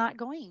 so I'm not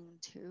going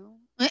to.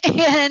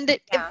 And,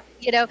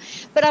 you know,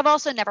 but I've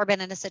also never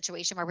been in a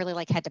situation where I really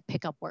like had to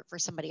pick up work for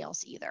somebody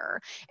else either.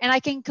 And I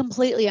can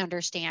completely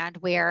understand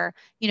where,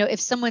 you know,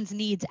 if someone's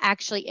needs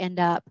actually end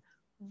up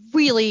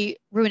really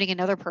ruining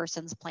another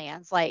person's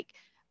plans, like,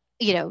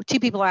 you know, 2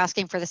 people are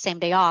asking for the same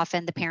day off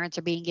and the parents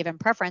are being given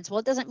preference. Well,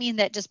 it doesn't mean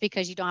that just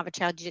because you don't have a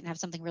child, you didn't have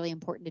something really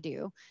important to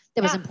do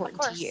that was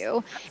important to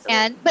you. Absolutely.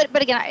 And but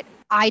again,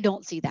 I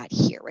don't see that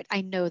here.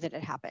 I know that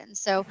it happens.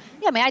 So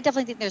yeah, I mean, I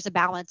definitely think there's a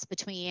balance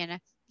between,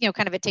 you know,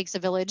 kind of it takes a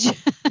village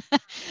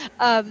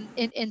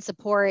in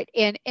support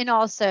and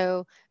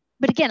also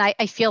but again,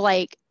 I feel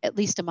like, at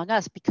least among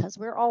us, because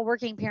we're all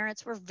working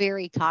parents, we're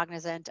very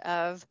cognizant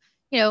of,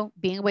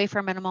 being away for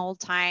a minimal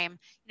time.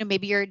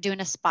 Maybe you're doing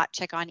a spot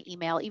check on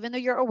email, even though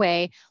you're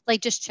away,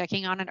 like just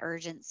checking on an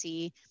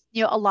urgency.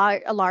 A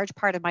large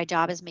part of my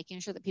job is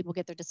making sure that people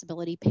get their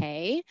disability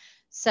pay.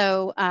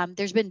 So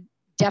there's been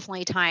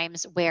definitely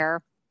times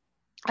where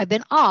I've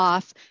been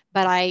off,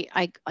 but I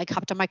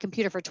hopped on my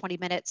computer for 20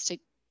 minutes to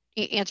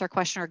answer a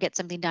question or get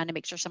something done to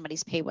make sure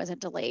somebody's pay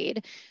wasn't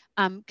delayed.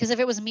 Because if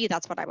it was me,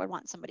 that's what I would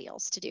want somebody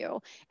else to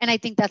do. And I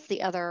think that's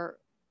the other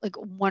like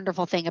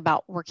wonderful thing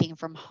about working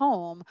from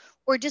home,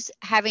 or just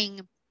having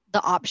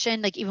the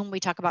option, like even when we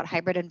talk about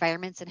hybrid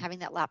environments and having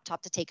that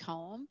laptop to take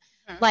home,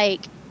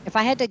 like if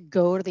I had to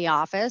go to the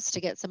office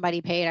to get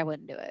somebody paid, I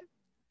wouldn't do it.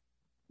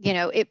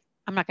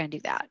 I'm not going to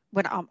do that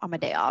when I'm on my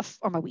day off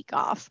or my week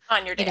off.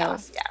 On your day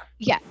off, yeah.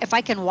 Yeah, if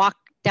I can walk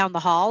down the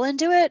hall and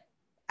do it,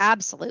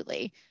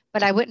 absolutely.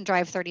 But I wouldn't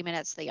drive 30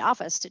 minutes to the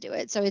office to do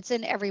it. So it's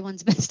in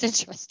everyone's best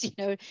interest,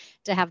 to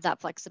have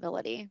that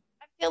flexibility.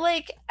 I feel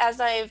like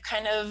as I've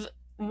kind of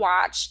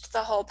watched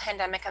the whole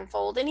pandemic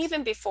unfold, and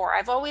even before,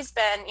 I've always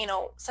been,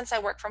 since I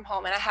work from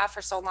home, and I have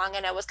for so long,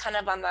 and I was kind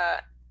of on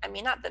the, I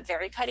mean, not the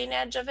very cutting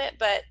edge of it,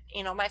 but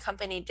my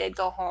company did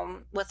go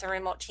home with a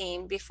remote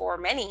team before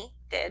many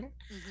did.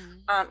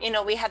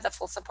 We had the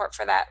full support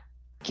for that.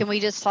 Can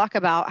we just talk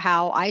about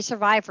how I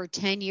survived for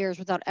 10 years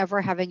without ever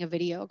having a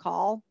video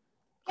call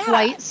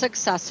quite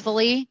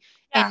successfully?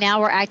 Yeah. And now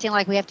we're acting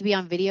like we have to be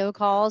on video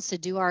calls to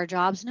do our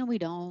jobs. No, we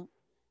don't.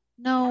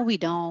 No, we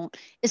don't.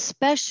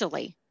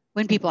 Especially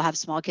when people have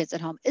small kids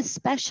at home,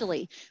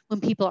 especially when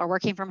people are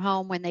working from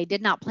home when they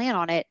did not plan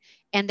on it.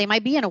 And they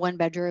might be in a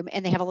 1-bedroom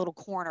and they have a little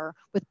corner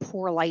with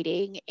poor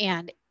lighting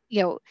and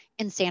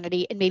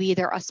insanity, and maybe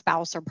they're a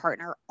spouse or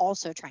partner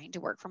also trying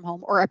to work from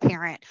home, or a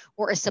parent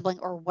or a sibling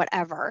or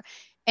whatever.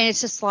 And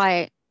it's just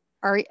like,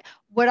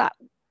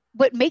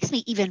 what makes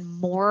me even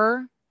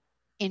more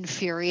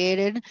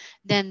infuriated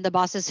than the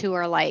bosses who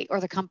are like, or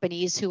the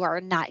companies who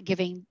are not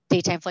giving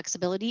daytime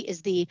flexibility,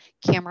 is the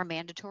camera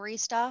mandatory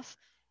stuff.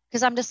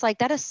 Because I'm just like,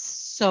 that is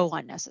so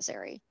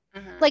unnecessary.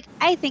 Like,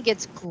 I think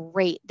it's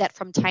great that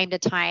from time to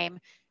time,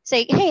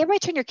 say, hey, everybody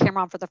turn your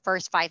camera on for the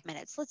first 5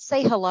 minutes. Let's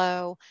say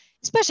hello,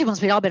 especially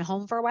once we've all been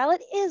home for a while.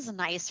 It is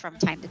nice from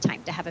time to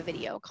time to have a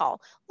video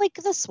call like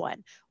this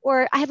one.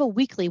 Or I have a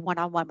weekly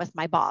one-on-one with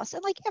my boss,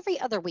 and like every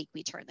other week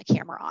we turn the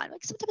camera on.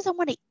 Like sometimes I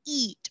want to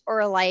eat,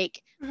 or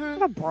like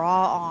have a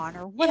bra on,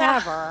 or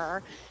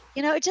whatever.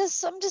 I'm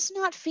just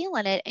not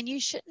feeling it. And you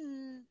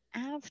shouldn't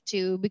have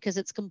to, because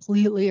it's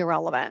completely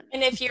irrelevant.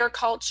 And if your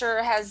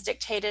culture has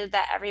dictated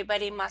that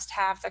everybody must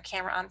have their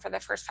camera on for the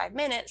first 5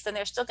 minutes, then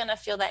they're still going to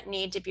feel that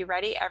need to be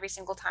ready every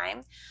single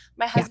time.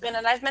 My husband,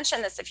 and I've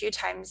mentioned this a few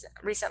times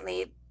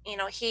recently,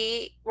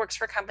 he works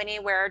for a company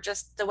where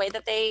just the way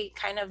that they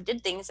kind of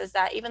did things is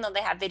that even though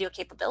they have video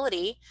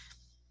capability,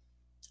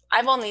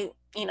 I've only,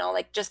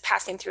 like just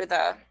passing through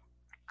the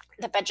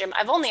bedroom,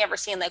 I've only ever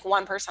seen like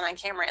one person on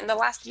camera in the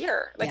last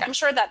year. Like I'm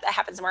sure that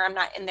happens where I'm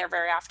not in there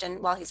very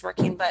often while he's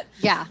working, but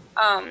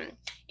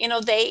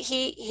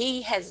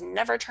he has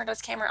never turned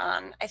his camera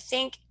on. I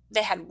think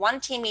they had one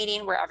team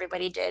meeting where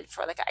everybody did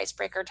for like an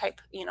icebreaker type,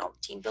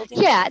 team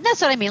building. Yeah,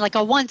 that's what I mean. Like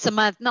a once a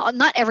month,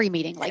 not every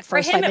meeting, like for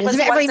him, it was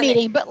every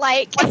meeting, but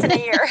like once in a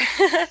year.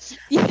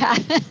 Yeah.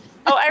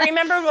 Oh, I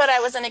remember what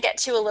I was going to get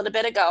to a little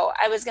bit ago.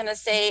 I was going to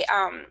say,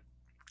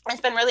 it's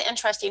been really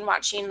interesting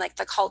watching like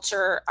the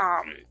culture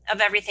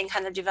of everything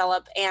kind of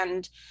develop.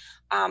 And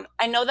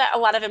I know that a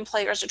lot of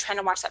employers are trying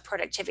to watch that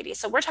productivity.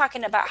 So we're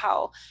talking about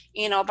how,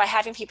 by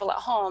having people at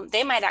home,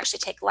 they might actually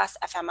take less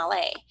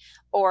FMLA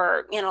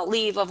or,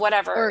 leave of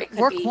whatever. Or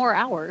work more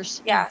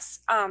hours.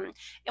 Yes. And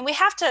we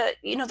have to,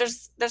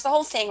 there's the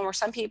whole thing where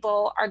some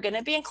people are going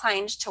to be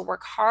inclined to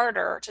work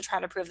harder to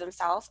try to prove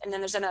themselves. And then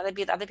there's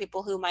the other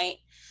people who might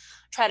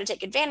try to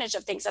take advantage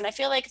of things. And I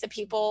feel like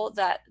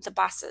the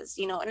bosses,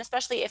 and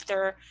especially if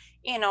they're,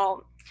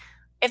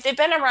 if they've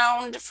been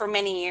around for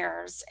many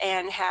years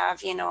and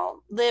have,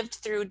 lived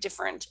through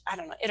different,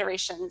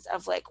 iterations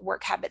of like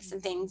work habits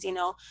and things,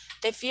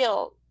 they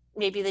feel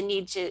maybe the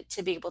need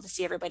to be able to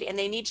see everybody, and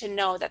they need to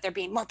know that they're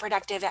being more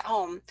productive at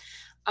home.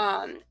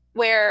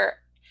 Where,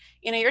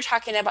 you're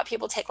talking about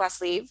people take less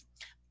leave,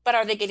 but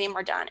are they getting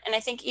more done? And I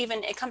think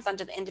even it comes down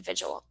to the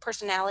individual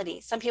personality.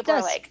 Some people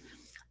are like,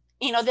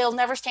 they'll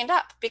never stand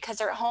up because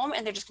they're at home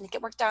and they're just going to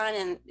get work done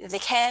and they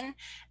can.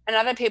 And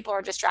other people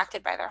are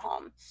distracted by their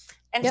home.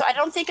 And so I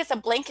don't think it's a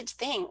blanket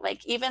thing.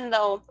 Like, even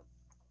though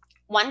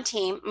one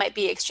team might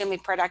be extremely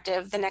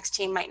productive, the next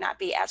team might not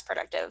be as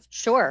productive.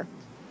 Sure.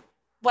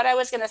 What I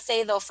was going to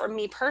say though, for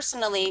me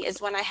personally,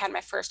 is when I had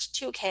my first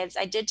 2 kids,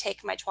 I did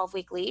take my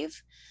 12-week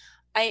leave.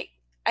 I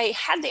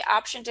had the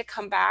option to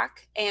come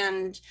back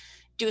and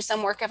do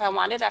some work if I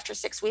wanted after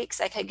 6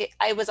 weeks.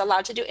 I was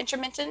allowed to do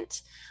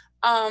intermittent,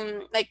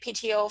 like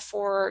PTO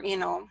for,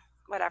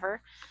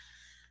 whatever.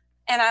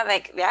 And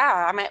I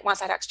I might want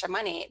that extra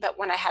money. But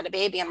when I had a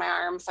baby in my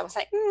arms, I was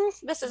like,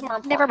 this is more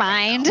important. Never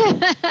mind.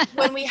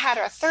 When we had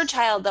our 3rd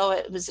child, though,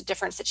 it was a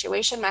different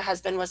situation. My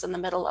husband was in the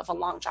middle of a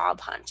long job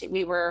hunt.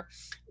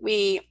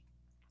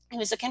 He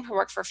was looking for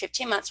work for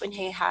 15 months when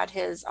he had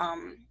his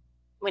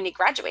when he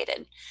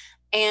graduated.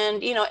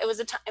 And it was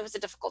it was a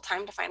difficult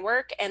time to find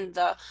work, and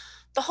the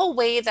whole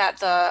way that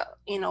the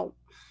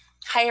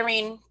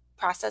hiring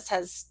process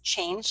has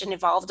changed and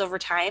evolved over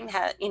time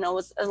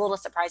was a little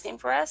surprising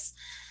for us.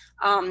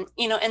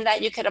 In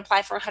that you could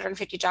apply for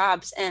 150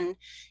 jobs and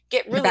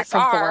get You're really back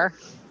from far 4.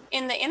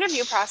 in the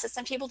interview process,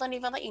 and people don't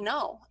even let you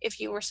know if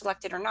you were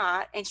selected or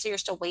not. And so you're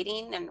still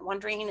waiting and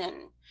wondering,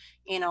 and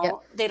Yep.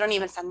 they don't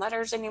even send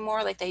letters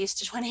anymore like they used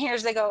to 20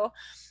 years ago.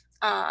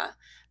 Uh,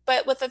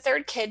 but with the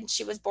third kid,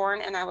 she was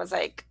born, and I was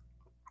like,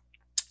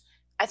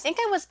 I think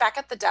I was back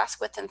at the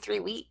desk within 3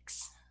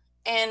 weeks.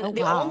 And Oh,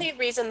 the wow. only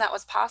reason that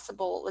was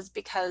possible was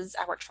because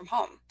I worked from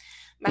home.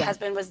 My Yeah.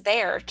 husband was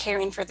there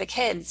caring for the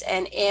kids.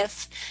 And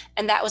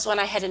that was when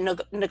I had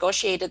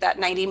negotiated that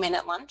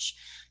 90-minute lunch.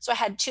 So I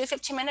had two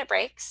 15-minute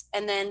breaks.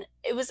 And then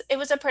it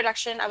was a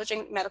production. I was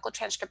doing medical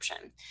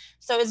transcription.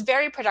 So it was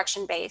very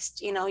production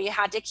based. You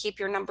had to keep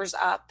your numbers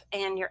up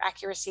and your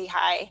accuracy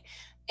high.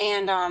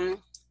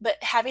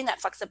 But having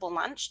that flexible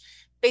lunch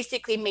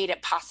basically made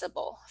it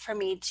possible for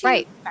me to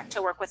Right. get back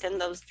to work within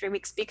those 3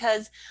 weeks,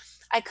 because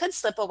I could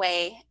slip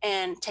away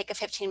and take a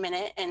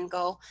 15-minute and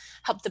go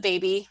help the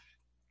baby.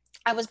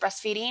 I was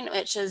breastfeeding,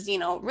 which is,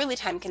 really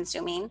time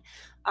consuming.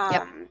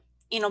 Yep.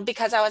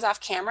 Because I was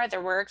off camera,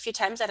 there were a few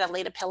times that I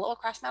laid a pillow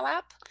across my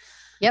lap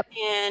Yep.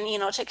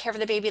 and, took care of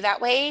the baby that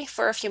way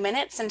for a few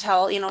minutes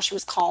until, she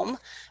was calm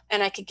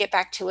and I could get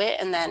back to it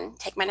and then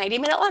take my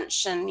 90-minute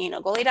lunch and,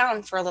 go lay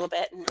down for a little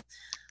bit. And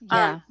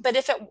Yeah. but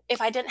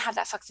if I didn't have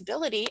that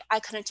flexibility, I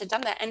couldn't have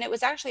done that. And it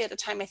was actually at a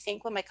time, I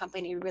think, when my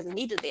company really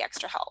needed the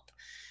extra help.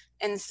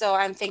 And so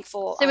I'm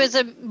thankful. So it was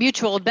a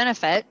mutual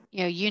benefit.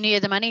 You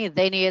needed the money,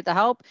 they needed the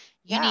help.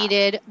 You Yeah.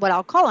 needed what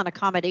I'll call an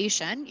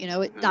accommodation,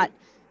 Mhm. not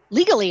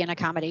legally an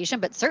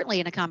accommodation, but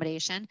certainly an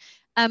accommodation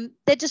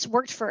that just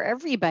worked for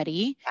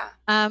everybody.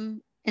 Yeah.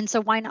 And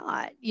so why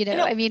not? You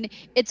know, I mean,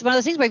 it's one of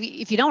those things where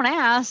if you don't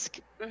ask,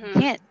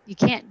 mhm. you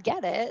can't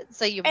get it.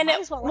 So you And might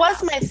it as well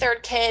was my ask.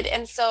 third kid.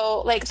 And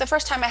so, like, the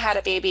first time I had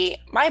a baby,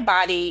 my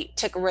body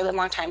took a really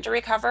long time to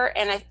recover.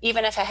 And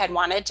even if I had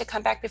wanted to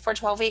come back before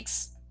 12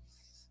 weeks,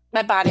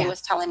 my body Yeah.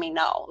 was telling me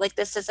no, like,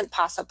 this isn't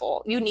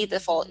possible. You need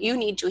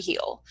to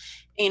heal.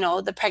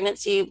 The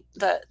pregnancy,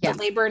 the Yeah.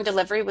 labor and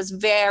delivery was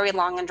very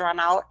long and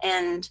drawn out.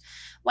 And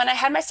when I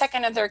had my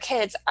second and third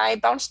kids, I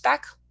bounced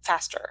back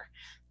faster.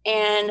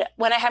 And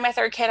when I had my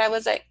third kid, I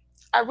was like,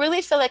 I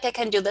really feel like I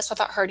can do this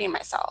without hurting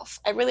myself.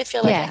 I really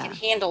feel like I can Yeah.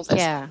 handle this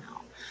Yeah.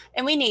 now.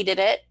 And we needed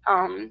it.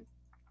 And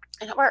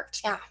it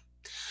worked. Yeah.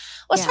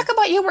 Let's Yeah. talk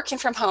about you working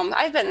from home.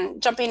 I've been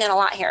jumping in a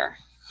lot here.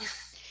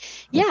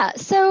 Yeah.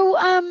 So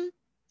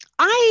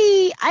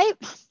I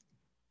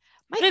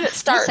my Where did it my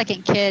start?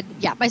 second kid,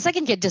 yeah, my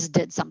second kid just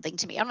did something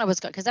to me. I don't know what's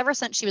good because ever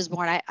since she was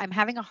born, I'm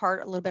having a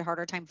little bit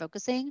harder time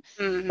focusing.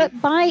 Mm-hmm. But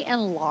by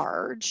and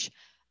large,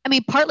 I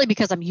mean, partly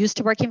because I'm used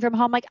to working from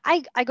home. Like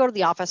I go to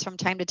the office from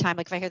time to time.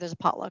 Like if I hear there's a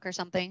potluck or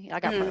something, I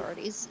got Mm-hmm.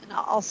 priorities, and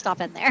I'll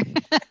stop in there.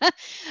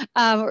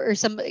 Or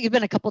it's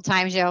been a couple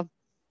times,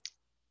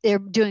 they're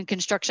doing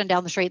construction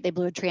down the street. They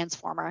blew a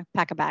transformer,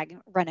 pack a bag,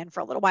 run in for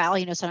a little while,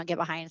 so I don't get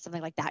behind,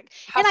 something like that.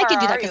 How And I far can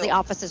do that are because the you?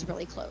 office is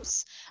really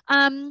close.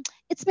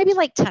 It's maybe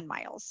like 10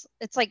 miles.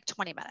 It's like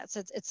 20 minutes.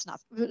 It's not,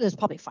 it's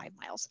probably 5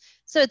 miles.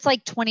 So it's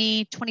like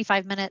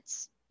 25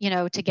 minutes,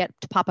 to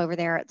pop over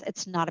there.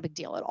 It's not a big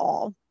deal at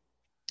all.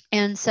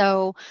 And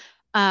so,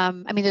 I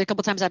mean, there's a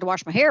couple times I had to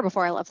wash my hair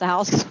before I left the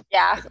house because I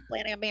Yeah. wasn't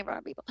planning on being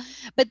around people.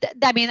 But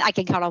I mean, I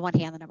can count on one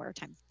hand the number of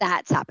times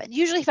that's happened.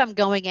 Usually, if I'm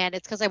going in,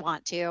 it's because I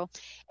want to,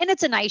 and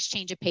it's a nice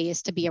change of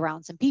pace to be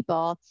around some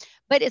people.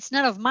 But it's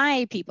none of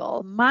my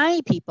people.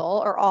 My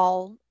people are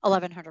all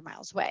 1,100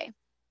 miles away.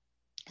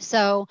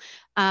 So,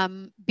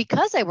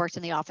 because I worked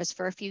in the office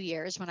for a few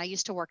years when I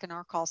used to work in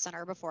our call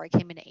center before I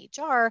came into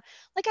HR,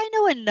 like I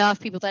know enough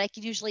people that I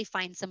can usually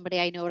find somebody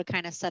I know to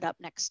kind of set up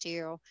next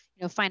to,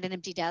 find an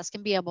empty desk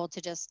and be able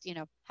to just,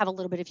 have a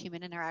little bit of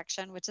human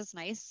interaction, which is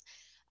nice.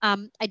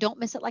 I don't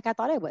miss it like I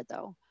thought I would,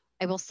 though.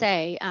 I will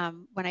say,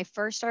 when I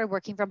first started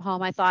working from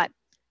home, I thought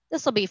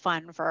this will be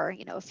fun for,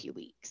 a few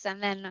weeks.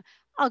 And then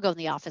I'll go in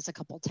the office a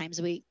couple of times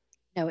a week.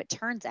 No, it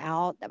turns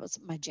out that was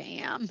my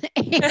jam.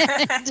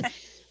 And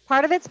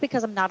part of it's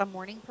because I'm not a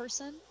morning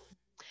person.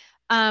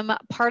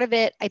 Part of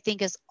it, I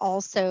think, is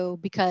also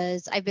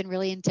because I've been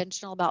really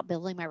intentional about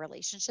building my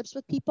relationships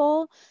with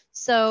people.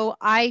 So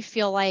I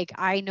feel like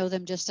I know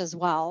them just as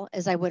well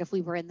as I would if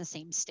we were in the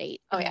same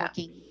state Oh and yeah.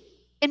 working,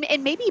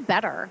 and maybe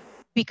better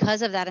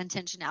because of that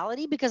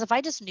intentionality. Because if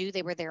I just knew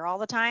they were there all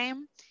the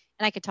time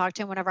and I could talk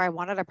to them whenever I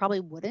wanted, I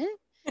probably wouldn't.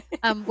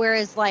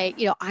 Whereas like,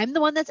 I'm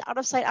the one that's out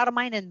of sight, out of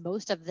mind, and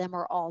most of them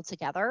are all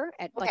together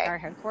at like Okay. our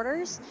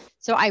headquarters.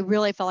 So I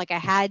really felt like I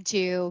had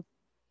to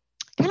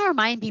kind of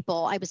remind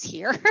people I was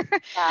here.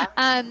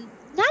 Yeah.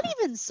 Not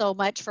even so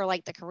much for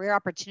like the career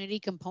opportunity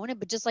component,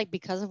 but just like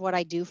because of what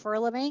I do for a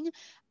living.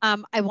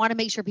 I want to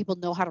make sure people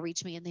know how to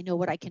reach me and they know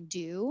what I can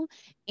do,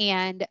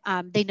 and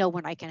they know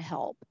when I can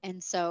help.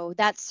 And so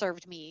that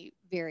served me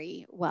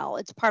very well.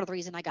 It's part of the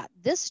reason I got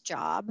this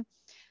job.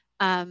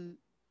 Um,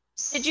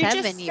 Did you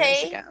 7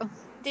 years ago.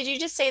 did you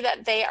just say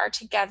that they are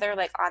together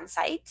like on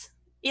site,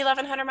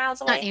 1,100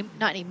 miles Not, away?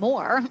 not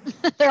anymore.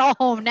 They're all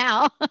home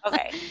now.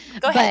 Okay,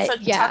 go ahead. But So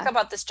talk yeah.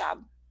 about this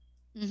job.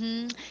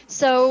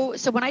 So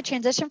when I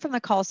transitioned from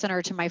the call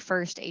center to my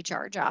first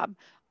HR job,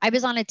 I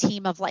was on a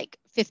team of like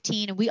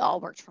 15 and we all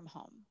worked from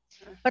home.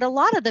 But a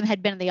lot of them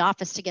had been in the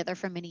office together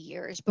for many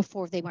years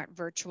before they went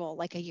virtual,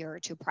 like a year or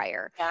two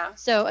prior. Yeah.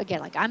 So again,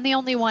 like I'm the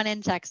only one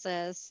in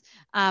Texas.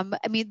 I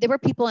mean, there were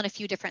people in a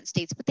few different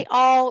states, but they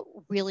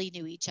all really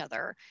knew each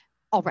other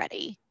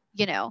already,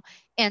 you know.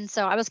 And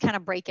so I was kind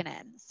of breaking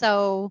in.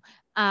 So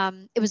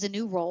it was a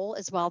new role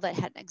as well that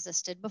hadn't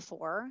existed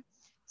before.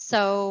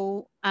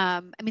 So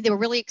I mean, they were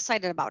really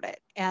excited about it,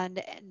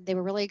 and they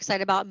were really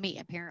excited about me.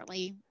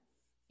 Apparently,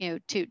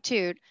 toot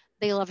toot,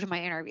 they loved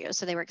my interview,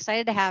 so they were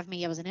excited to have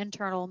me. It was an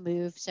internal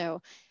move,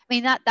 so I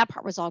mean that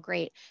part was all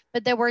great.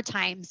 But there were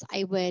times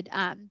I would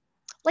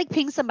like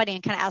ping somebody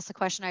and kind of ask the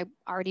question I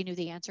already knew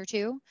the answer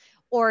to,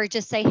 or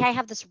just say, "Hey, I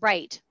have this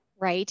right,"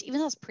 even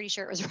though I was pretty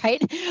sure it was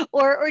right,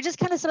 or just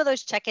kind of some of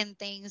those check-in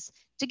things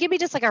to give me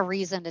just like a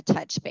reason to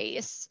touch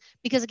base.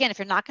 Because again, if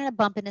you're not going to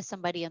bump into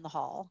somebody in the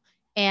hall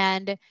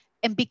and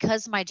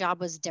because my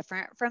job was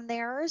different from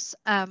theirs,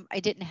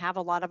 I didn't have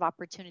a lot of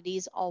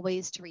opportunities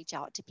always to reach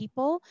out to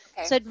people.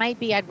 Okay. So it might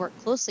be I'd work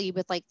closely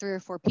with like 3 or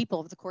 4 people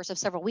over the course of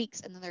several weeks,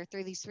 and then there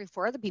are these 3 or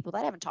 4 other people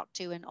that I haven't talked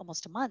to in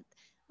almost a month.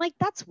 I'm like,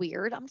 that's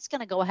weird. I'm just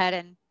going to go ahead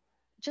and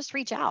just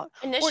reach out,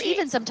 or even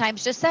Initiate.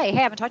 sometimes just say, "Hey,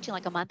 I haven't talked to you in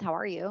like a month. How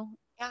are you?"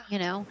 Yeah. You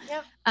know,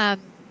 Yeah.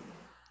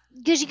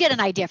 Because you get an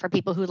idea for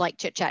people who like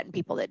chit chat and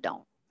people that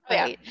don't, Oh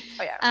yeah. right?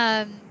 Oh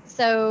yeah.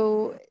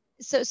 So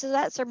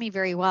that served me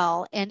very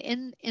well. And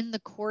in the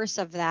course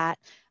of that,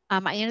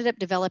 I ended up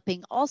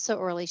developing also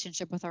a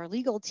relationship with our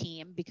legal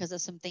team because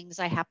of some things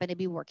I happened to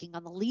be working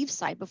on the leave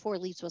side before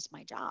leaves was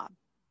my job.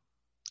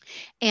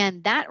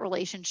 And that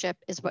relationship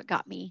is what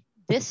got me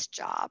this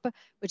job,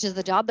 which is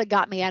the job that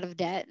got me out of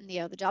debt, and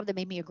the job that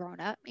made me a grown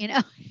up,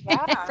 Yeah.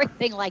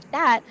 everything like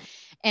that.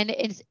 And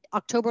in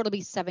October, it'll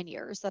be 7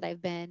 years that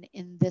I've been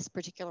in this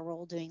particular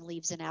role doing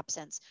leaves in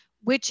absence,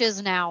 which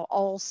is now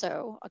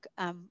also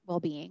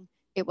well-being.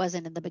 It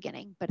wasn't in the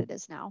beginning, but it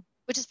is now,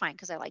 which is fine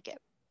because I like it.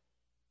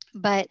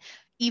 But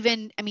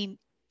even, I mean,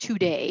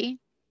 today,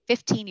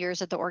 15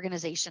 years at the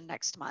organization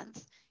next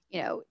month,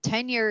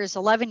 10 years,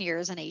 11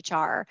 years in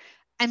HR,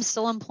 I'm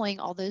still employing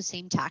all those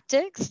same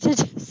tactics to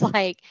just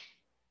like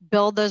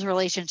build those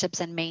relationships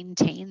and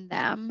maintain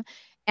them.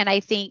 And I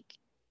think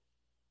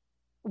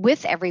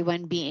with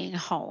everyone being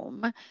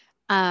home,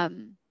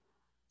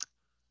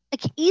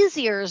 like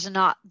easier is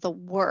not the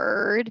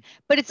word,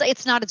 but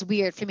it's not as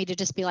weird for me to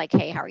just be like,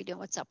 "Hey, how are you doing?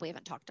 What's up? We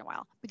haven't talked in a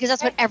while," because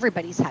that's what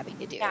everybody's having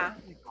to do. Yeah.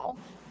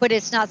 But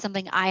it's not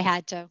something I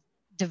had to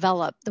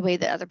develop the way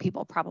that other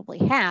people probably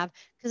have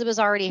because it was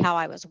already how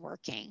I was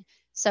working.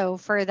 So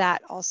for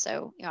that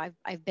also,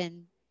 I've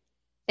been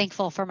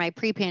thankful for my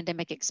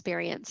pre-pandemic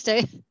experience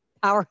to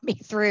power me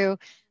through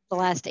the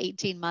last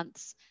 18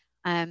 months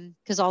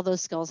because all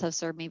those skills have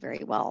served me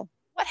very well.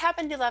 What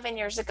happened 11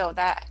 years ago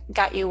that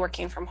got you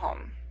working from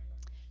home?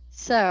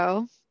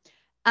 So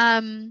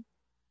I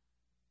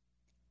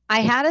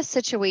had a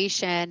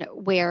situation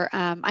where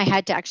I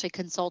had to actually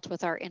consult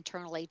with our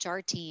internal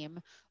HR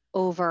team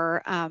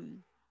over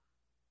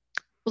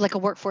like a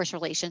workforce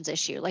relations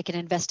issue, like an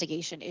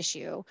investigation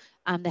issue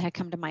that had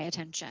come to my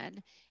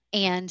attention.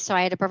 And so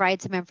I had to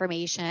provide some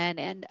information,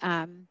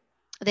 and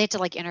they had to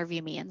like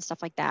interview me and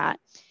stuff like that.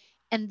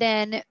 And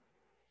then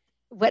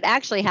what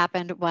actually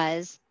happened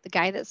was the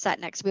guy that sat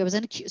next to me, I was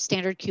in a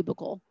standard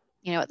cubicle,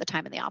 at the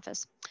time in the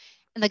office.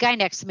 And the guy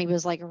next to me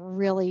was like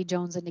really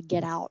jonesing to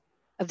get out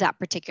of that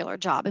particular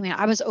job. I mean,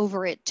 I was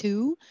over it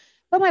too,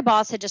 but my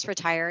boss had just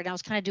retired and I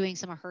was kind of doing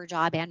some of her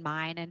job and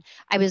mine. And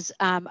I was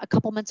a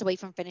couple months away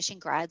from finishing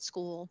grad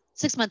school,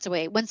 6 months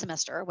away, 1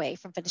 semester away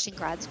from finishing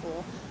grad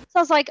school. So I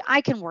was like,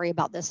 I can worry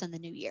about this in the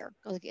new year.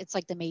 It's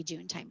like the May,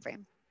 June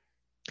timeframe.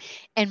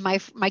 And my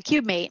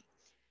cube mate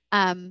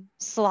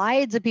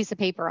slides a piece of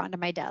paper onto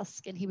my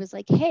desk and he was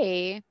like,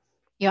 "Hey,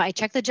 I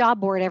check the job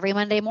board every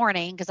Monday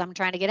morning because I'm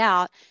trying to get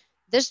out.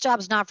 This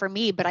job's not for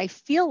me, but I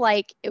feel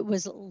like it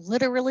was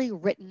literally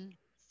written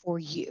for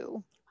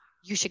you.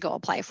 You should go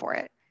apply for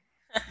it."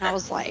 And I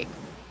was like,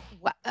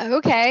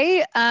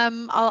 "Okay,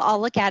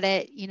 I'll look at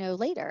it,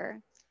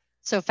 later."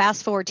 So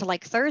fast forward to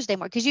like Thursday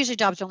morning, because usually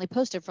jobs are only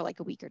posted for like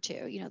a week or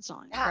two. It's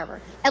not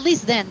forever. At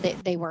least then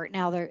they weren't.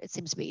 Now it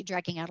seems to be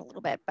dragging out a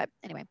little bit. But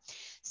anyway,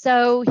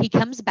 so he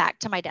comes back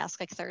to my desk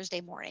like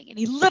Thursday morning, and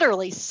he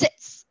literally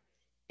sits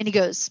and he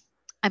goes,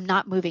 "I'm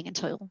not moving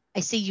until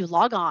I see you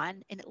log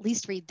on and at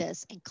least read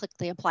this and click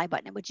the apply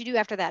button. And what you do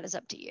after that is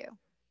up to you."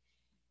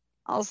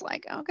 I was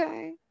like,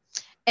 "Okay."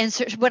 And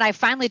so when I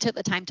finally took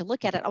the time to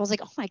look at it, I was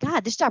like, "Oh my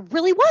God, this job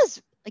really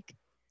was like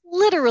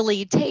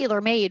literally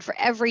tailor made for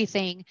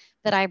everything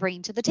that I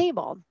bring to the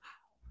table."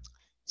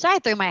 So I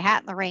threw my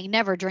hat in the ring,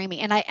 never dreaming.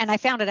 And I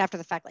found it after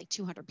the fact, like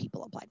 200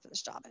 people applied for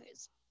this job.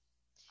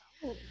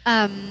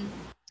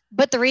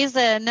 But the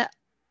reason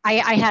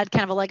I had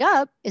kind of a leg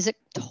up is it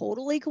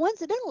totally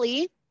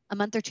coincidentally, a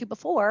month or two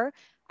before,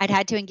 I'd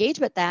had to engage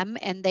with them,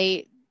 and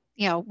they,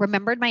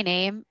 remembered my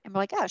name and were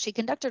like, oh, she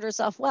conducted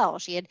herself well.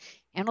 She had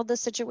handled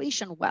this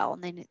situation well.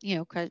 And then,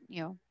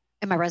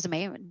 in my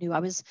resume, I knew I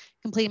was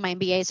completing my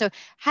MBA. So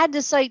had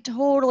this like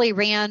totally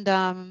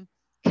random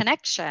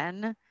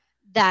connection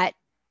that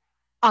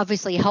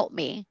obviously helped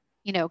me,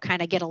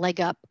 kind of get a leg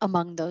up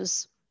among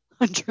those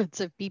hundreds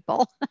of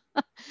people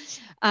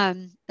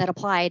that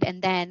applied.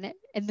 And then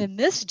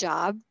this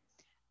job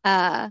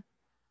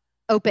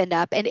opened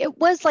up, and it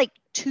was like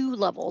 2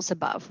 levels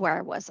above where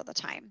I was at the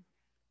time.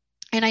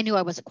 And I knew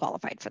I wasn't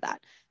qualified for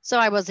that. So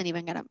I wasn't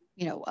even going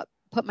to,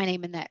 put my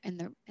name in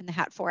the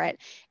hat for it.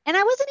 And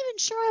I wasn't even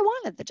sure I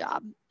wanted the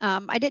job.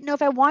 I didn't know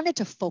if I wanted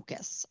to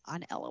focus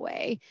on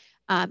LOA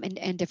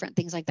and different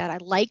things like that. I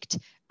liked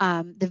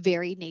the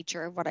varied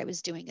nature of what I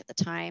was doing at the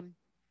time.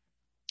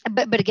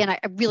 But again, I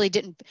really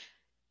didn't.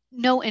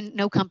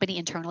 No company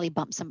internally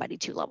bumps somebody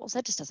 2 levels.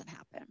 That just doesn't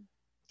happen.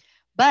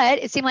 But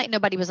it seemed like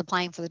nobody was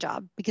applying for the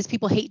job because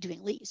people hate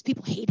doing leaves.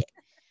 People hate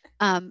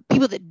it.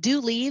 People that do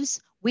leaves,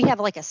 we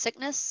have like a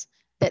sickness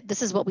that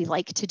this is what we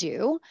like to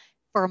do.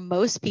 For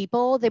most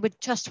people, they would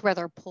just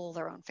rather pull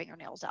their own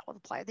fingernails out with a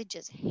plier. They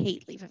just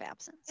hate leave of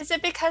absence. Is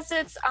it because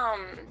it's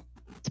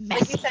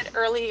like you said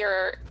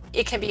earlier,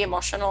 it can be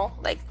emotional?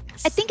 Like,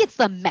 I think it's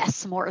the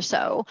mess more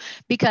so,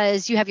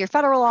 because you have your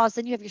federal laws,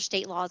 then you have your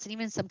state laws, and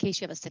even in some case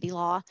you have a city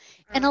law.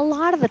 And a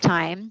lot of the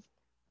time,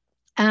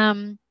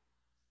 a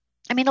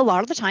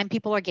lot of the time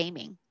people are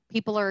gaming,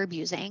 people are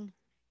abusing,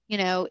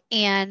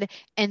 and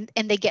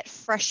they get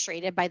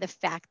frustrated by the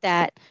fact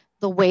that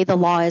the way the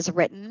law is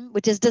written,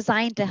 which is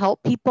designed to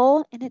help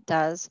people, and it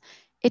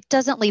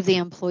doesn't leave the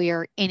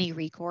employer any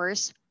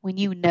recourse when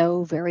you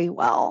know very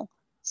well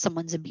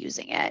someone's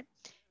abusing it.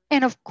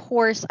 And of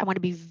course, I want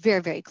to be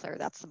very, very clear,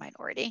 that's the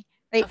minority,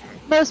 right? Okay.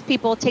 Most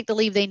people take the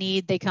leave they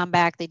need, they come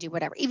back, they do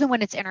whatever, even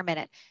when it's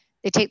intermittent.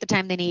 They take the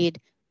time they need,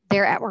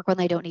 they're at work when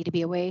they don't need to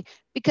be away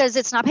because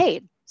it's not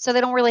paid. So they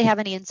don't really have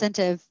any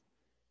incentive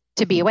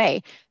to be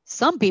away.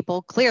 Some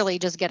people clearly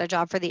just get a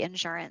job for the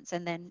insurance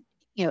and then,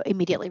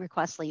 immediately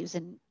request leaves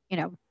and,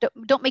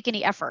 don't make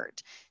any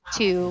effort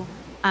to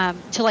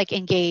like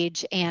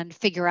engage and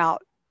figure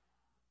out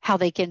how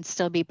they can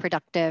still be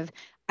productive.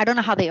 I don't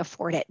know how they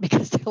afford it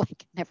because they're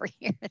like never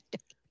here.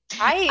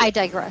 I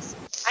digress.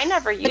 I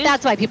never used it. But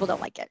that's why people don't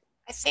like it.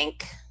 I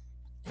think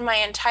in my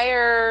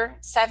entire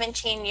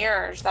 17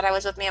 years that I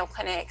was with Mayo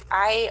Clinic,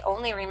 I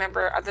only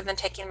remember, other than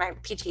taking my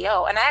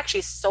PTO, and I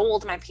actually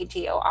sold my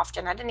PTO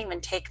often. I didn't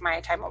even take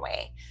my time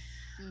away.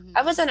 Mm-hmm.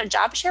 I was in a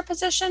job share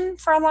position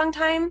for a long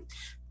time.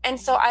 And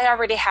so I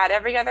already had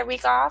every other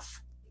week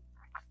off.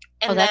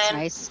 And that's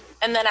nice.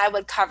 And then I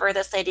would cover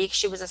this lady.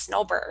 She was a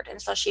snowbird.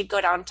 And so she'd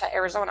go down to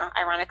Arizona,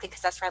 ironically,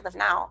 because that's where I live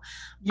now,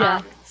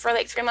 for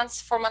like 3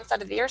 months, 4 months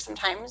out of the year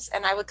sometimes.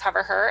 And I would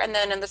cover her. And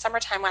then in the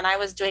summertime when I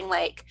was doing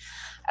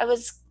I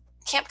was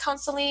camp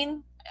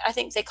counseling, I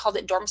think they called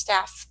it dorm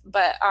staff.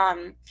 But,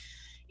 I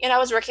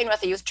was working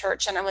with a youth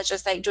church and I was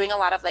just like doing a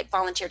lot of like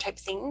volunteer type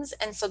things.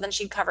 And so then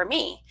she'd cover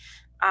me.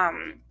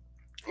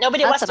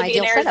 Nobody wants to be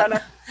in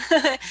Arizona.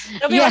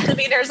 Nobody wants to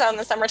be in Arizona in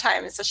the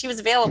summertime. So she was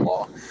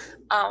available.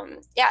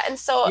 And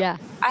so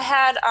I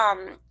had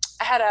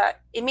a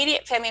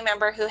immediate family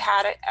member who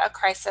had a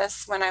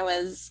crisis when I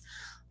was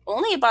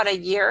only about a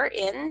year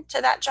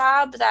into that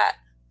job that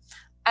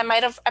I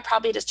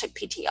probably just took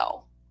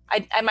PTO.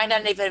 I might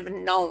not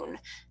even known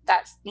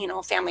that,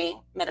 family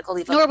medical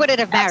leave. Nor would it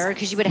have mattered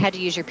because you would have had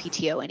to use your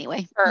PTO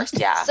anyway. First,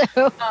 yeah.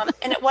 So.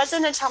 And it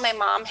wasn't until my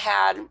mom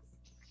had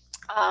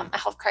a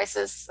health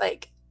crisis,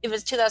 it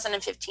was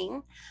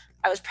 2015.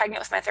 I was pregnant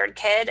with my 3rd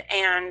kid.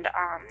 And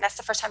that's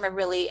the first time I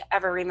really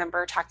ever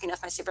remember talking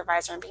with my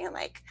supervisor and being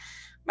like,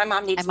 my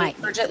mom needs me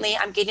urgently.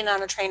 I'm getting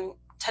on a train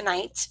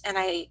tonight and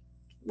I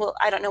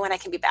don't know when I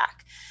can be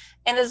back.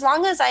 And as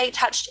long as I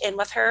touched in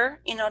with her,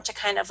 to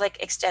kind of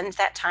extend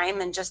that time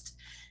and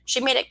she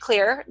made it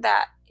clear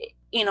that,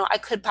 I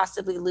could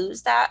possibly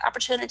lose that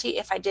opportunity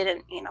if I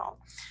didn't,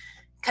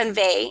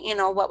 convey,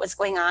 what was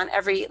going on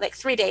every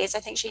 3 days. I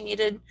think she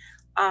needed,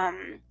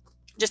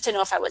 just to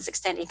know if I was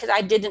extending, because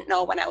I didn't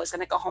know when I was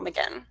going to go home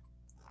again.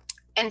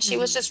 And she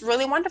was just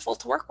really wonderful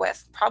to work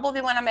with.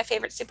 Probably one of my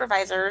favorite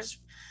supervisors,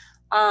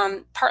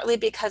 partly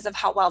because of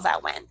how well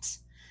that went.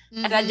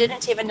 Mm-hmm. And I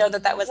didn't even know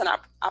that was an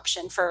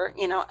option for,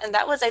 and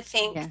that was, I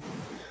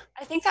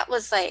think that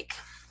was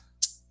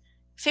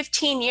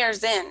 15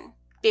 years in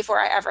before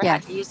I ever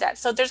had to use that.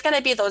 So there's going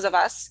to be those of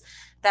us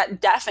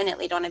that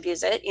definitely don't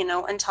abuse it,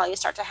 until you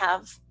start to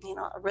have,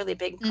 a really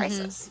big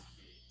crisis. Mm-hmm.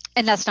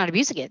 And that's not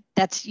abusing it.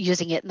 That's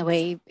using it in the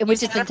way in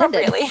which it's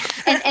intended.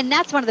 And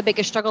that's one of the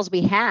biggest struggles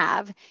we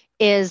have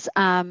is,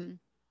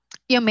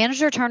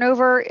 manager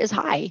turnover is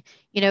high.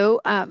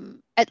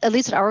 At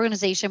least at our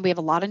organization, we have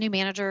a lot of new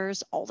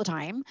managers all the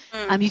time.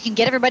 You can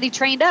get everybody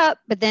trained up,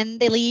 but then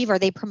they leave or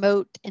they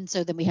promote. And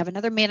so then we have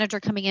another manager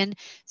coming in.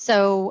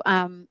 So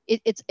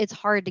it's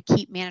hard to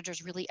keep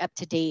managers really up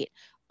to date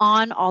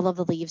on all of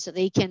the leaves so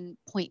they can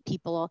point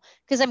people.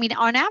 Because I mean,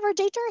 on average,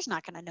 HR is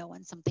not going to know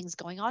when something's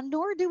going on,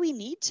 nor do we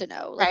need to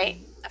know. Like, Right.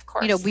 Of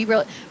course. we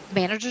really,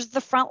 managers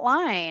the front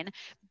line.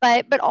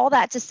 But all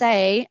that to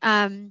say,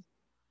 nobody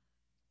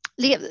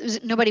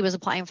was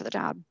applying for the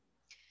job.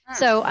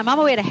 So I'm on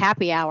my way to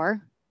happy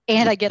hour,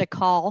 and I get a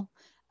call,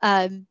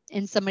 and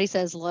somebody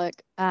says, "Look,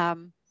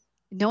 no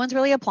one's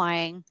really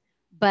applying,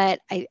 but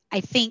I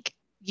think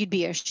you'd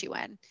be a shoe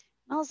in."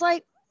 I was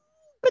like,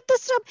 "But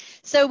this stuff."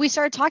 So we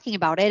started talking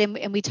about it,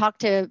 and we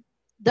talked to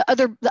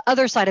the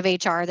other side of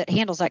HR that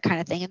handles that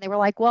kind of thing, and they were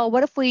like, "Well,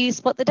 what if we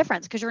split the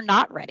difference because you're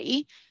not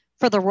ready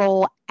for the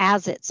role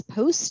as it's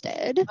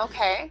posted?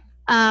 Okay.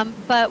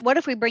 But what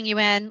if we bring you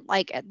in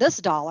like at this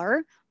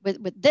dollar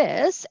with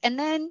this, and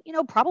then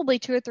probably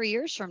 2 or 3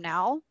 years from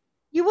now,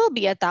 you will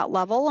be at that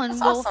level, and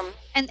That's awesome.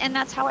 and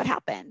that's how it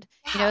happened.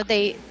 Yeah.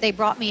 They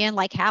brought me in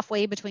like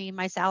halfway between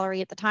my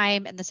salary at the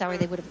time and the salary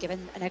they would have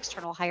given an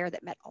external hire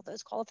that met all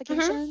those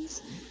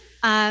qualifications.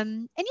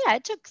 And yeah,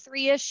 it took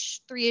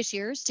three-ish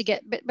years to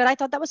get, but I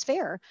thought that was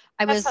fair.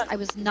 I was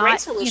Great not,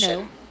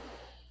 solution.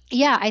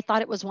 yeah, I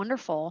thought it was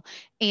wonderful,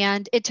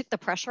 and it took the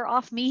pressure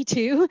off me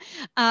too.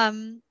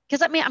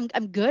 Because I mean,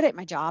 I'm good at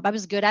my job. I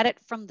was good at it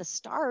from the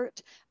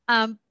start.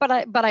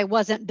 But I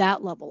wasn't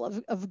that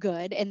level of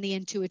good, and the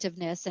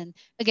intuitiveness, and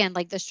again,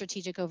 like the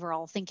strategic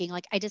overall thinking.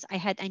 Like I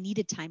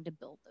needed time to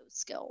build those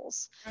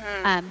skills.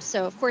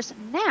 So of course,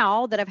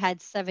 now that I've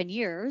had 7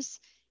 years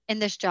in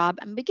this job,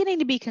 I'm beginning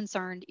to be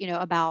concerned,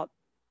 about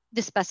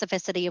the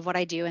specificity of what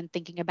I do and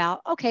thinking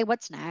about, okay,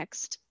 what's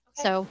next?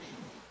 Okay. So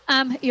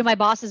my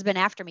boss has been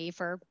after me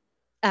for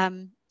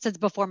since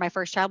before my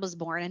first child was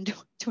born in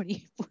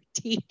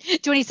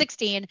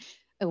 2016.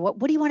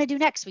 What do you want to do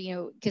next?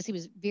 Because he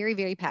was very,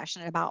 very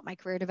passionate about my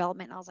career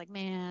development. And I was like,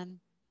 man,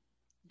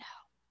 no.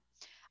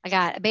 I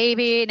got a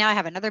baby. Now I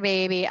have another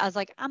baby. I was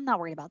like, I'm not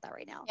worried about that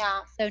right now.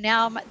 Yeah. So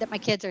now that my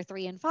kids are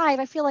 3 and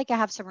 5, I feel like I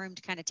have some room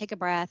to kind of take a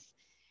breath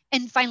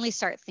and finally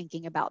start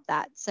thinking about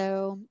that.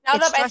 So Now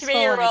it's that my stressful,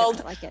 and I don't 3-year-old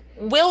really like it.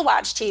 will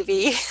watch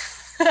TV.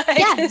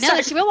 Yeah, now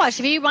that she will watch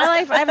TV, my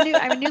life, I have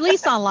a new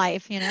lease on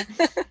life,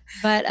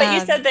 But you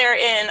said they're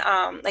in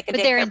like a but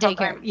daycare they're in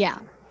program.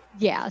 daycare.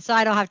 Yeah. So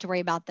I don't have to worry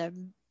about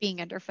them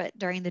being underfoot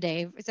during the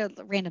day. It's a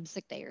random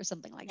sick day or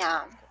something like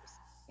that. Of course.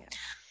 Yeah.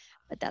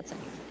 But that's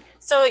amazing.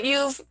 So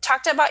you've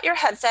talked about your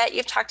headset.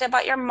 You've talked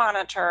about your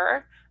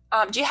monitor.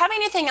 Do you have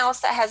anything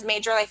else that has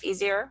made your life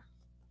easier?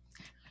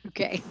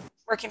 Okay.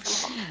 Working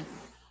from home.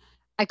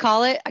 I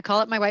call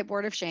it my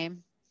whiteboard of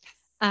shame.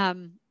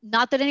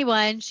 Not that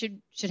anyone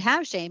should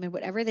have shame in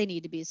whatever they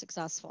need to be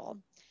successful.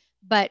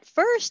 But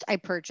first, I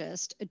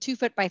purchased a 2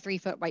 foot by 3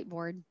 foot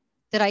whiteboard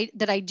that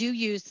I do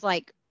use to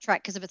like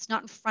track, because if it's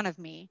not in front of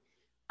me,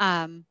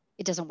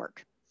 it doesn't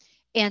work.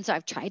 And so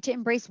I've tried to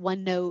embrace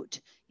OneNote.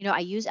 I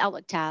use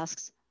Outlook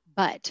tasks,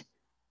 but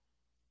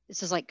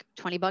this is like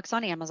 $20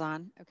 on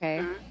Amazon.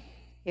 Okay.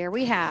 Here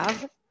we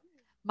have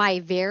my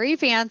very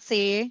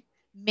fancy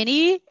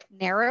mini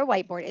narrow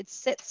whiteboard. It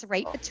sits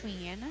right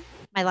between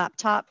my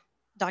laptop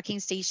docking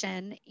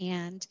station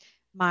and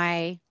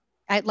I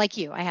have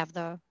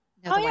the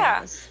Oh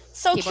yeah.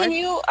 So keyboard. can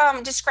you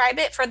describe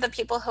it for the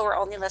people who are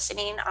only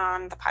listening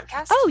on the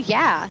podcast? Oh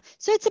yeah.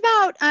 So it's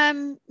about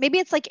maybe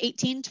it's like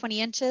 18, 20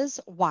 inches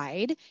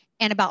wide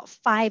and about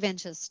 5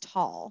 inches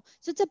tall.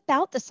 So it's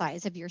about the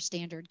size of your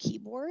standard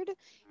keyboard.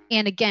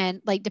 And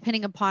again, like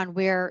depending upon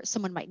where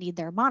someone might need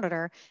their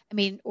monitor, I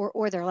mean,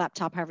 or their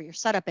laptop, however your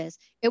setup is,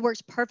 it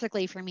works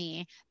perfectly for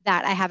me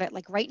that I have it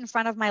like right in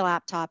front of my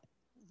laptop,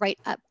 right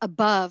up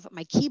above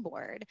my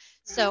keyboard.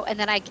 So, and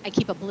then I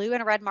keep a blue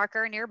and a red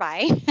marker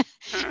nearby.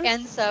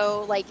 And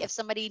so like if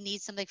somebody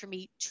needs something from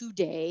me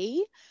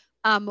today,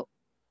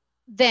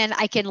 then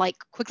I can like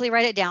quickly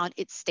write it down.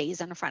 It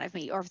stays in front of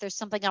me. Or if there's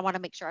something I want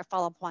to make sure I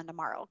follow up on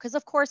tomorrow, because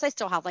of course I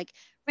still have like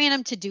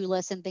random to-do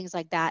lists and things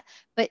like that,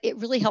 but it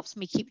really helps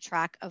me keep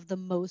track of the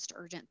most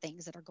urgent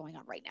things that are going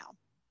on right now.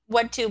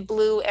 What do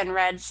blue and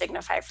red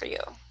signify for you?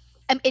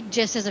 It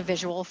just is a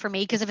visual for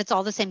me, because if it's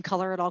all the same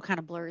color, it all kind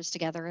of blurs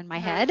together in my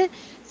head.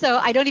 So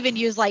I don't even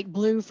use like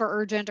blue for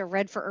urgent or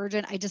red for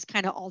urgent. I just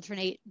kind of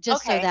alternate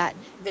just so that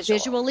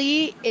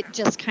visually it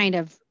just kind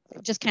of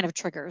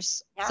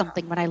triggers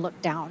something when I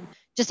look down,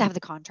 just to have the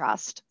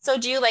contrast. So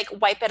do you like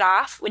wipe it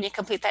off when you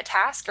complete that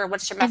task, or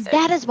what's your method?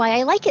 And that is why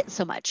I like it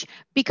so much,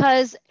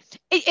 because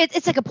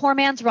it's like a poor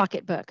man's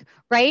Rocketbook,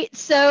 right?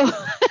 So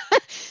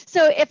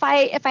so if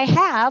I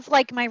have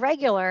like my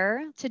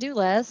regular to-do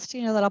list,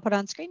 that I'll put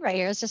on screen right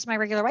here, it's just my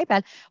regular white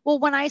pad. Well,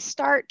 when I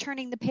start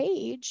turning the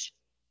page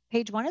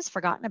 1 is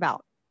forgotten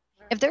about.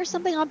 If there's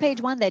something on page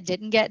 1 that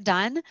didn't get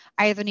done,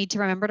 I either need to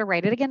remember to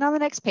write it again on the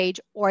next page,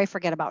 or I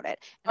forget about it.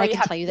 And I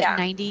can tell you that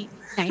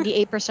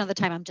 98% of the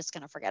time, I'm just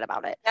going to forget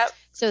about it. Yep.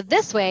 So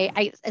this way,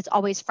 it's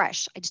always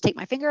fresh. I just take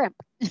my finger and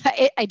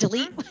I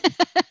delete.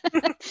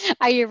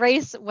 I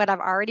erase what I've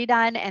already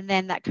done, and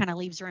then that kind of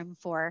leaves room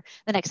for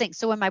the next thing.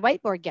 So when my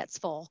whiteboard gets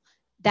full,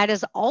 that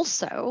is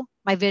also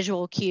my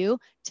visual cue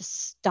to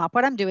stop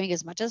what I'm doing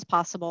as much as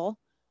possible,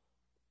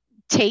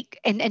 take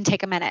a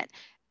minute.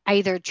 I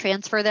either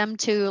transfer them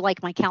to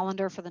like my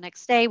calendar for the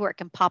next day where it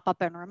can pop up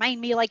and remind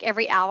me like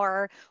every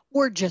hour,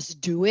 or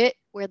just do it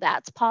where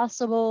that's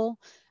possible.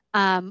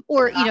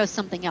 Or, you know,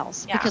 something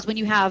else. Yeah. Because when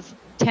you have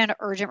 10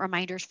 urgent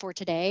reminders for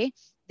today,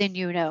 then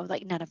you know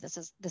like none of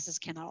this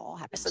cannot all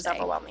happen This is today.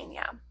 overwhelming.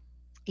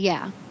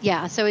 Yeah.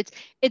 Yeah. So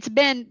that's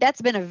been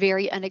a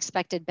very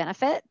unexpected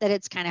benefit, that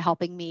it's kind of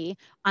helping me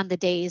on the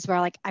days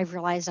where like I've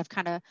realized I've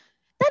kind of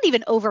not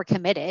even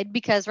overcommitted,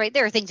 because right,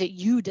 there are things that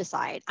you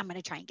decide, I'm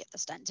going to try and get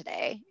this done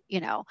today, you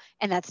know,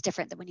 and that's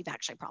different than when you've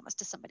actually promised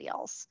to somebody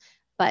else.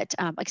 But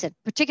like I said,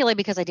 particularly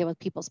because I deal with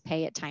people's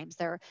pay at times,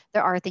 there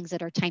are things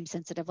that are time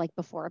sensitive, like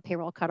before a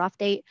payroll cutoff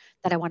date,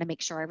 that I want to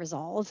make sure I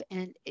resolve,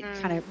 and it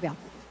kind of, yeah,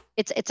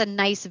 it's a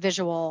nice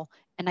visual,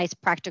 a nice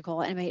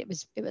practical, and I mean,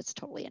 it was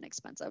totally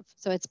inexpensive.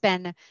 So it's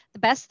been the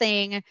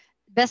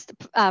best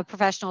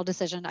professional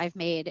decision I've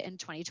made in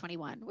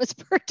 2021 was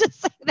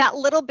purchasing that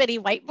little bitty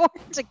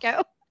whiteboard to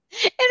go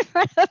in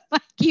front of my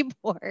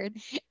keyboard.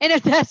 And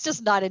if that's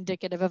just not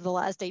indicative of the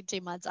last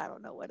 18 months, I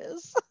don't know what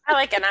is. I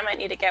like it. I might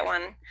need to get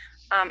one.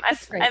 I've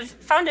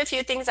found a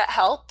few things that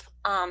help.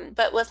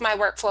 But with my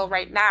workflow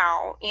right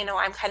now, you know,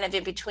 I'm kind of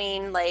in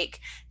between like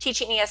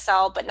teaching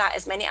ESL, but not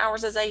as many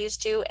hours as I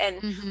used to.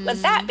 And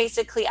with that,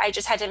 basically, I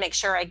just had to make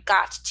sure I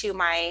got to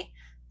my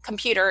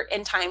computer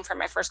in time for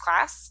my first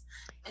class.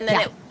 And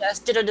then it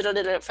just did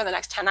it for the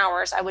next 10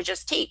 hours. I would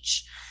just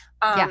teach.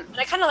 And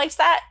I kind of liked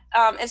that.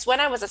 It's when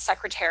I was a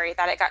secretary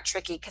that it got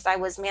tricky, because I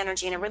was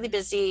managing a really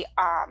busy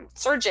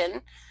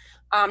surgeon.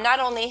 Not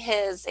only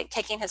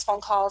taking his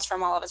phone calls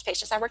from all of his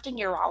patients. I worked in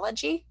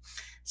urology,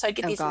 so I'd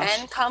get these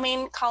men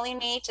calling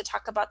me to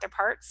talk about their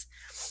parts.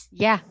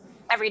 Yeah,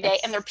 every day,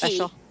 and their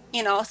pee.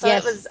 You know, so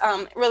it was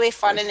really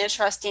fun and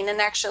interesting, and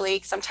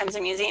actually sometimes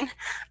amusing.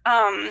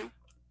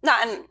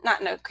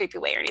 Not in a creepy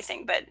way or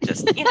anything, but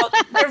just, you know,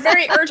 they're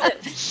very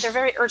urgent. They're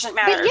very urgent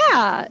matters.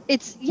 But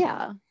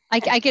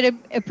I could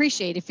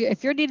appreciate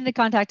if you're needing to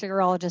contact a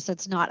urologist,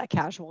 it's not a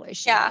casual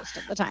issue most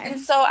of the time. And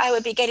so I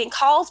would be getting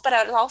calls, but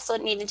I was also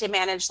needing to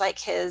manage like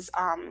his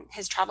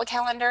travel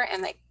calendar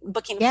and like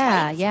booking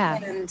flights.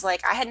 And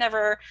like I had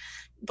never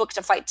booked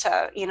a flight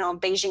to, you know,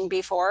 Beijing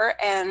before,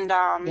 and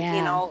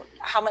you know,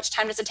 how much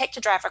time does it take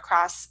to drive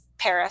across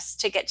Paris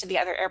to get to the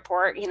other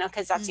airport, you know,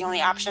 because that's the only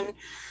option.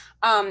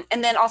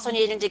 And then also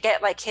needing to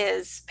get like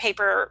his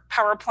paper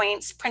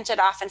PowerPoints printed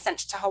off and sent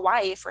to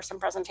Hawaii for some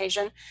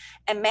presentation,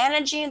 and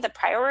managing the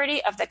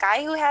priority of the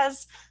guy who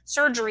has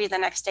surgery the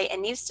next day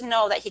and needs to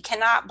know that he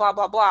cannot blah,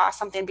 blah, blah,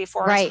 something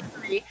before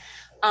surgery.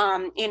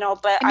 You know,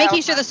 but and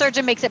making sure the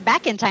surgeon makes it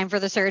back in time for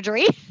the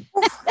surgery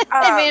and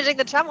managing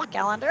the travel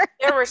calendar.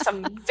 There were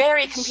some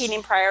very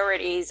competing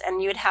priorities,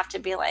 and you'd have to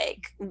be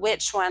like,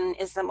 which one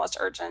is the most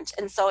urgent?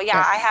 And so,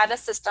 I had a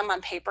system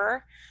on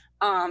paper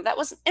that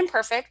was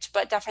imperfect,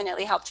 but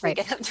definitely helped me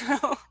get it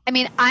through. I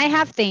mean, I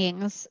have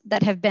things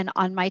that have been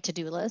on my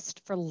to-do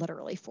list for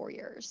literally 4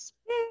 years.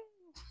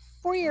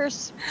 4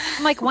 years.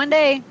 I'm like, one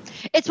day,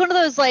 it's one of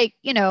those like,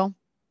 you know,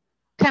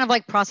 kind of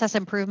like process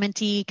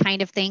improvement-y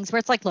kind of things where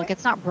it's like, look,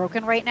 it's not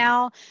broken right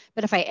now,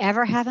 but if I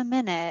ever have a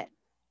minute,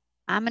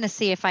 I'm going to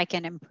see if I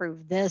can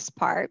improve this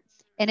part.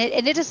 And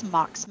it just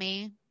mocks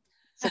me.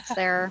 Sits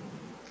there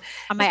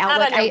on my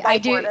Outlook. I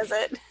do. Is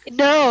it?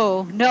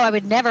 No, I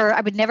would never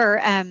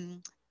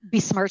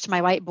besmirch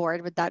my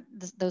whiteboard with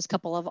those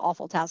couple of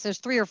awful tasks. There's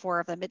 3 or 4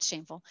 of them. It's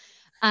shameful.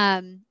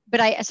 But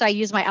I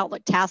use my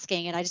Outlook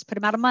tasking, and I just put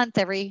them out a month.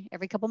 Every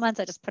couple months,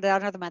 I just put it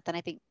out another month, and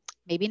I think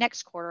maybe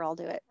next quarter I'll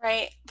do it.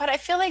 Right. But I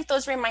feel like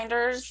those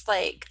reminders,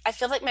 like I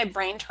feel like my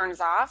brain turns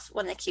off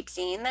when I keep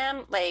seeing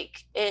them.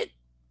 Like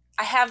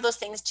I have those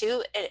things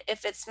too.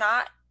 If it's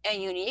not a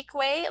unique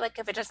way, like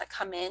if it doesn't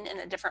come in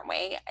a different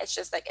way, it's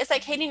just like, it's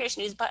like hitting your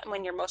snooze button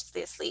when you're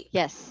mostly asleep.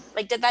 Yes.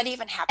 Like, did that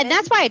even happen? And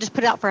that's why I just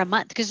put it out for a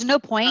month, because there's no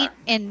point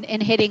in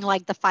hitting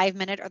like the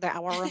 5-minute or the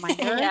hour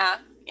reminder.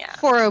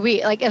 For a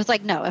week. Like, it was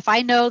like, no, if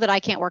I know that I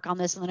can't work on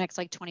this in the next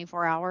like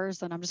 24 hours,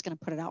 then I'm just going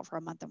to put it out for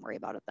a month and worry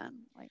about it then.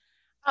 Like,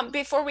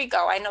 before we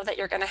go, I know that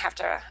you're going to have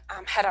to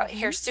head out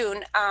here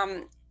soon.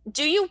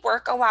 Do you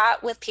work a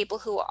lot with people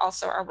who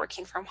also are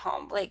working from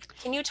home? Like,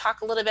 can you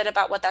talk a little bit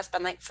about what that's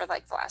been like for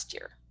like the last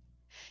year?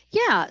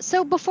 Yeah.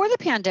 So before the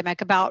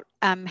pandemic, about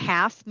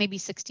half, maybe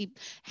 60,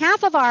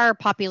 half of our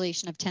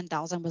population of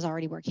 10,000 was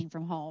already working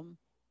from home,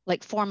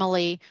 like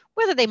formally,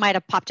 whether they might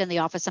have popped in the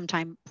office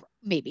sometime,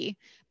 maybe.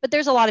 But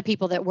there's a lot of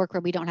people that work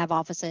where we don't have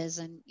offices,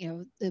 and,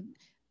 you know,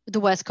 the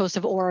west coast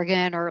of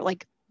Oregon, or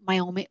like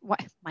Wyoming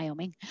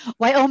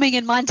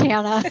and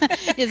Montana,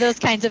 those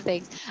kinds of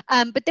things.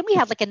 But then we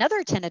had like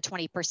another 10 to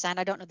 20%,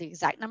 I don't know the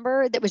exact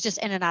number, that was just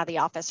in and out of the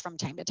office from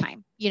time to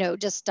time, you know,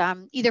 just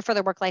either for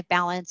their work-life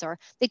balance, or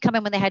they'd come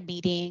in when they had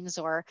meetings,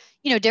 or,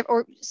 you know,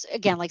 or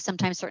again, like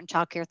sometimes certain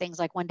childcare things,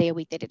 like one day a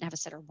week they didn't have a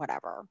sitter,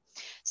 whatever.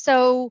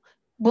 So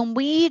when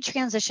we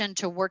transitioned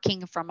to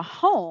working from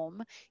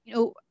home, you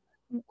know,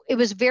 it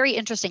was very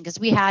interesting, because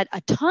we had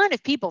a ton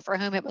of people for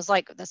whom it was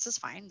like, this is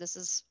fine. This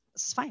is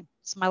fine.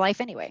 It's my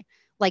life anyway.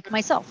 Like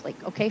myself, like,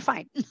 okay,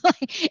 fine.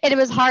 And it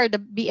was hard to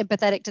be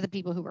empathetic to the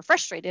people who were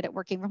frustrated at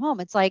working from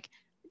home. It's like,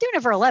 I'm doing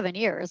it for 11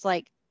 years.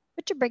 Like,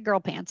 put your big girl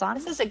pants on.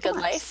 This is a good Come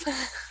on. life.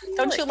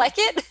 Don't you like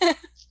it?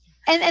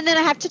 And then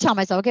I have to tell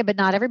myself, okay, but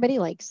not everybody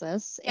likes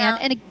this. Yeah.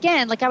 And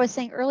again, like I was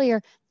saying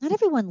earlier, not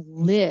everyone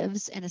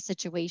lives in a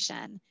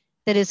situation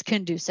that is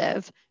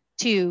conducive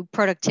to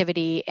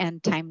productivity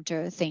and time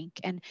to think.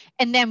 And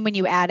then when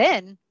you add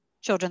in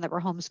children that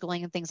were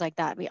homeschooling and things like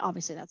that, we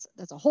obviously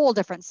that's a whole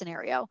different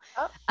scenario.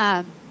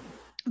 Oh.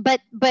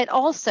 But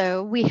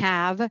also we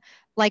have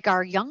like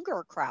our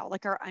younger crowd,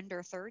 like our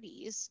under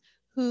 30s,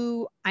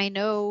 who I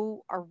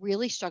know are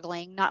really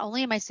struggling. Not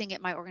only am I seeing it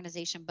in my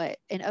organization, but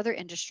in other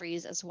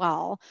industries as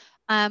well.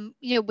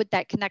 With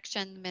that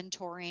connection,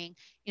 mentoring,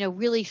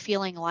 really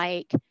feeling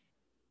like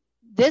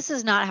this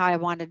is not how I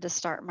wanted to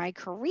start my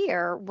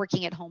career,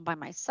 working at home by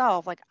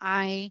myself. Like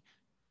I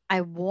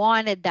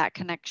wanted that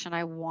connection.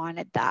 I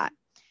wanted that.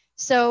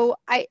 So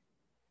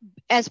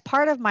as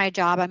part of my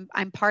job,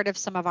 I'm part of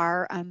some of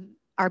our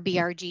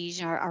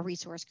BRGs, our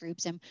resource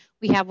groups, and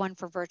we have one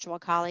for virtual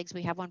colleagues,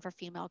 we have one for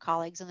female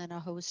colleagues, and then a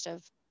host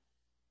of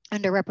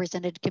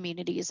underrepresented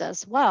communities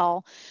as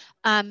well.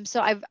 So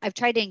I've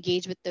tried to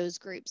engage with those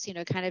groups,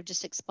 kind of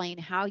just explain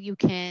how you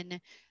can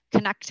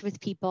connect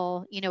with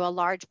people. A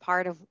large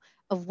part of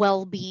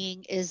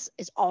well-being is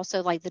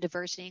also like the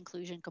diversity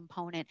inclusion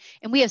component,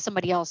 and we have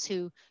somebody else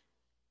who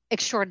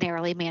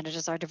extraordinarily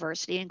manages our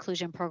diversity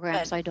inclusion program.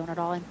 Good. So I don't at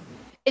all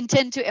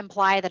intend to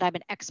imply that I'm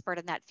an expert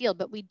in that field,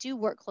 but we do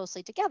work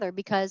closely together,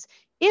 because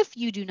if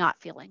you do not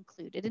feel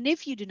included and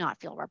if you do not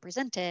feel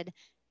represented,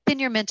 then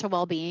your mental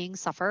well-being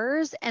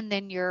suffers, and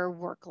then your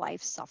work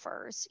life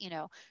suffers,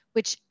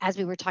 which, as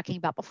we were talking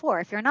about before,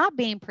 if you're not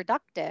being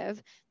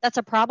productive, that's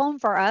a problem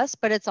for us,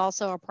 but it's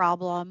also a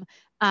problem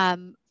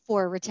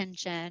for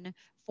retention,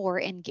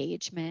 for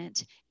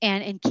engagement,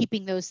 and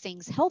keeping those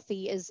things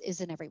healthy is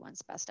in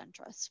everyone's best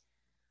interest.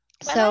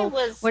 Go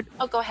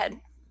ahead.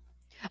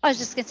 I was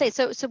just going to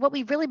say, so what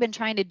we've really been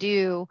trying to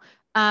do,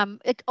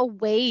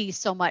 away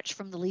so much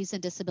from the leaves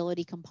and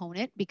disability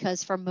component,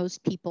 because for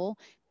most people,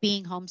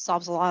 being home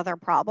solves a lot of their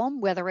problem,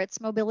 whether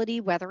it's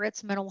mobility, whether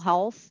it's mental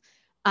health.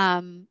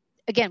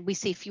 Again, we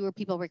see fewer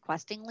people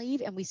requesting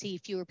leave, and we see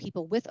fewer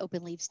people with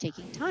open leaves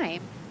taking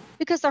time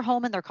because they're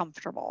home and they're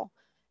comfortable.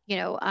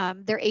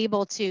 They're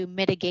able to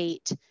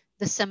mitigate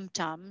the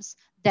symptoms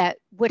that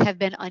would have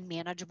been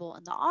unmanageable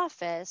in the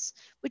office,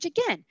 which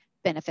again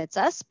benefits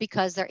us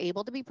because they're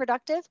able to be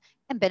productive,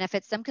 and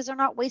benefits them because they're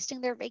not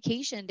wasting their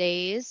vacation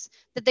days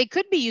that they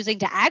could be using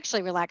to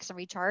actually relax and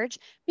recharge,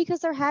 because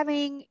they're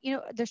having,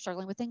 they're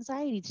struggling with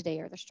anxiety today,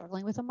 or they're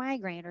struggling with a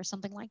migraine or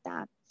something like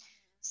that.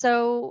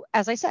 So,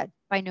 as I said,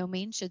 by no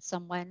means should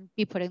someone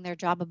be putting their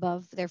job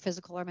above their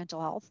physical or mental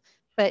health.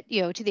 But,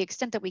 to the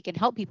extent that we can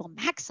help people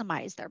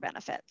maximize their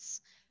benefits,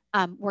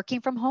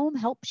 working from home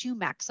helps you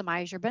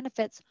maximize your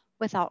benefits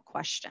without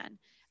question.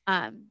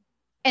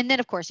 And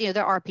then, of course,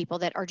 there are people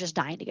that are just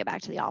dying to get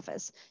back to the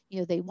office.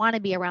 They want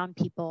to be around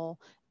people.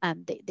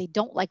 They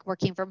don't like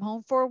working from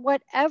home for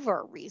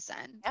whatever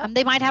reason. Yep.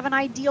 They might have an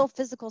ideal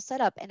physical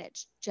setup, and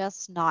it's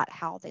just not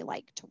how they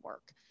like to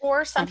work.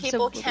 Or some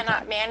people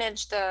cannot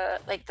manage the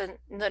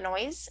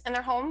noise in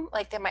their home.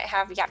 Like they might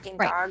have yapping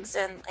dogs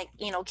and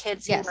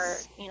kids who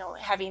are,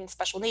 having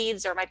special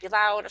needs, or might be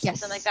loud or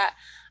something like that.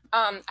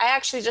 I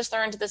actually just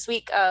learned this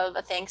week of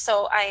a thing.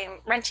 So I'm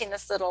renting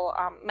this little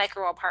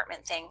micro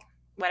apartment thing,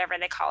 whatever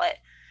they call it.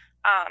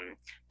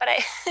 But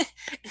I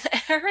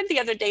heard the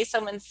other day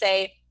someone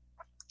say,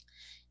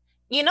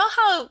 you know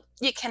how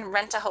you can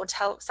rent a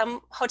hotel?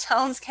 Some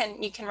hotels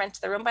you can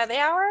rent the room by the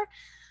hour.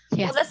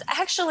 Yeah. Well, that's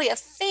actually a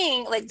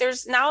thing. Like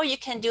now you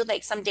can do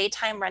like some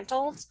daytime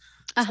rentals.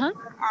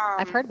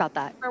 I've heard about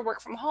that. For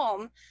work from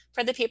home,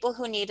 for the people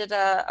who needed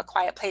a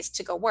quiet place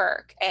to go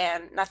work,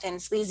 and nothing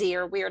sleazy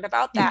or weird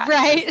about that.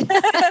 Right.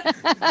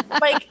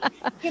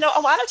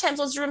 A lot of times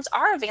those rooms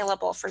are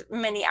available for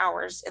many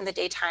hours in the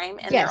daytime,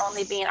 and they're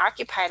only being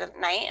occupied at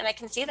night. And I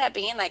can see that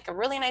being like a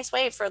really nice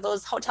way for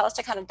those hotels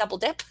to kind of double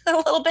dip a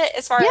little bit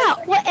as far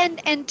as. Well,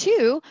 and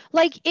two,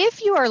 like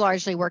if you are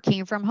largely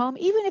working from home,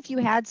 even if you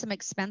had some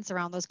expense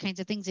around those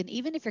kinds of things, and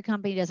even if your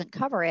company doesn't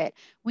cover it,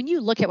 when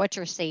you look at what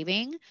you're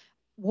saving,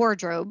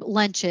 wardrobe,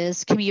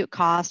 lunches, commute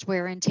cost,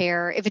 wear and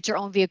tear, if it's your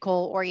own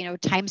vehicle, or,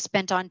 time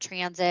spent on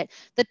transit,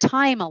 the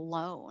time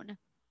alone,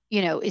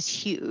 is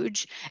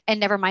huge. And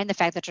never mind the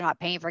fact that you're not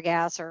paying for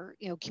gas or,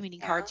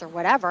 commuting cards or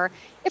whatever.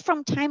 If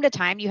from time to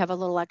time you have a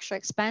little extra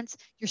expense,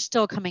 you're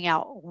still coming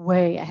out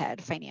way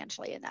ahead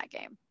financially in that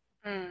game.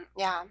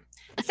 Yeah.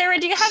 Sarah,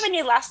 do you have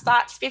any last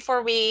thoughts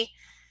before we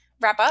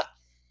wrap up?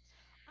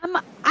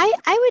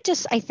 I would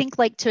just, I think,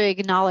 like to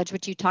acknowledge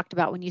what you talked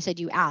about when you said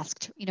you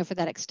asked, for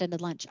that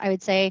extended lunch. I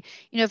would say,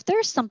 if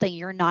there's something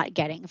you're not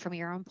getting from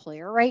your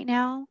employer right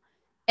now,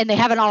 and they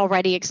haven't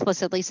already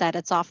explicitly said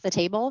it's off the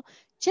table,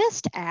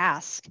 just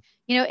ask,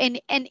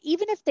 and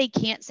even if they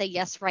can't say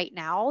yes right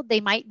now,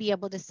 they might be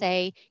able to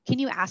say, can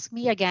you ask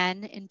me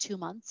again in 2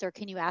 months, or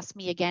can you ask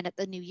me again at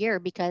the new year?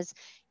 Because,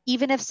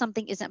 even if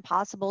something isn't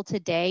possible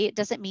today, it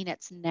doesn't mean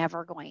it's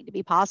never going to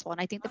be possible. And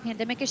I think the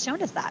pandemic has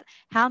shown us that.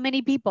 How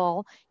many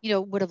people,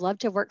 would have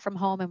loved to work from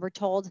home and were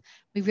told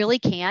we really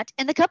can't.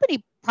 And the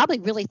company probably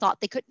really thought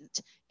they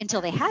couldn't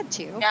until they had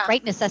to, Yeah.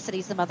 right? Necessity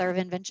is the mother of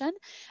invention.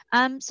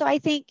 So I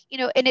think,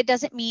 and it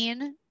doesn't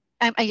mean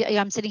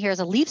I'm sitting here as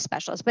a leave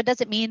specialist, but it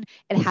doesn't mean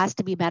it has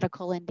to be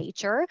medical in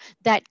nature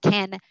that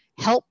can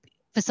help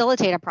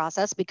facilitate a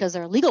process, because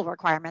there are legal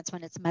requirements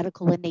when it's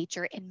medical in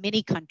nature in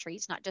many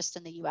countries, not just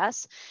in the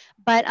U.S.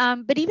 But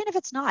even if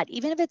it's not,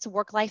 even if it's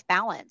work-life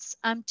balance,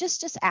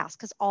 just ask,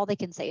 because all they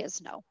can say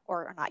is no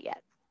or not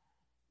yet.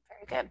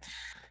 Very good.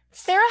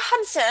 Sarah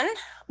Hudson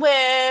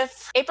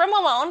with April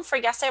Malone for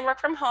Yes, I Work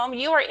From Home.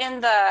 You are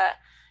in the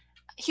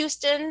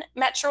Houston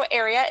metro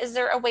area. Is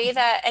there a way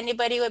that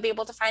anybody would be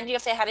able to find you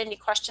if they had any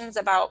questions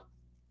about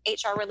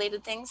HR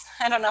related things?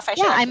 I don't know if I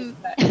should.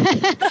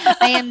 Yeah,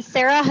 I am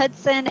Sarah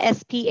Hudson,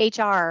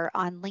 SPHR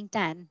on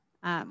LinkedIn.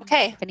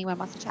 Okay. If anyone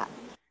wants to chat.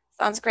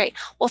 Sounds great.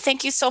 Well,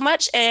 thank you so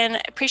much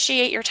and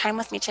appreciate your time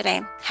with me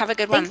today. Have a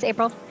good one. Thanks,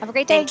 April. Have a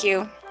great day. Thank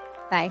you.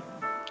 Bye.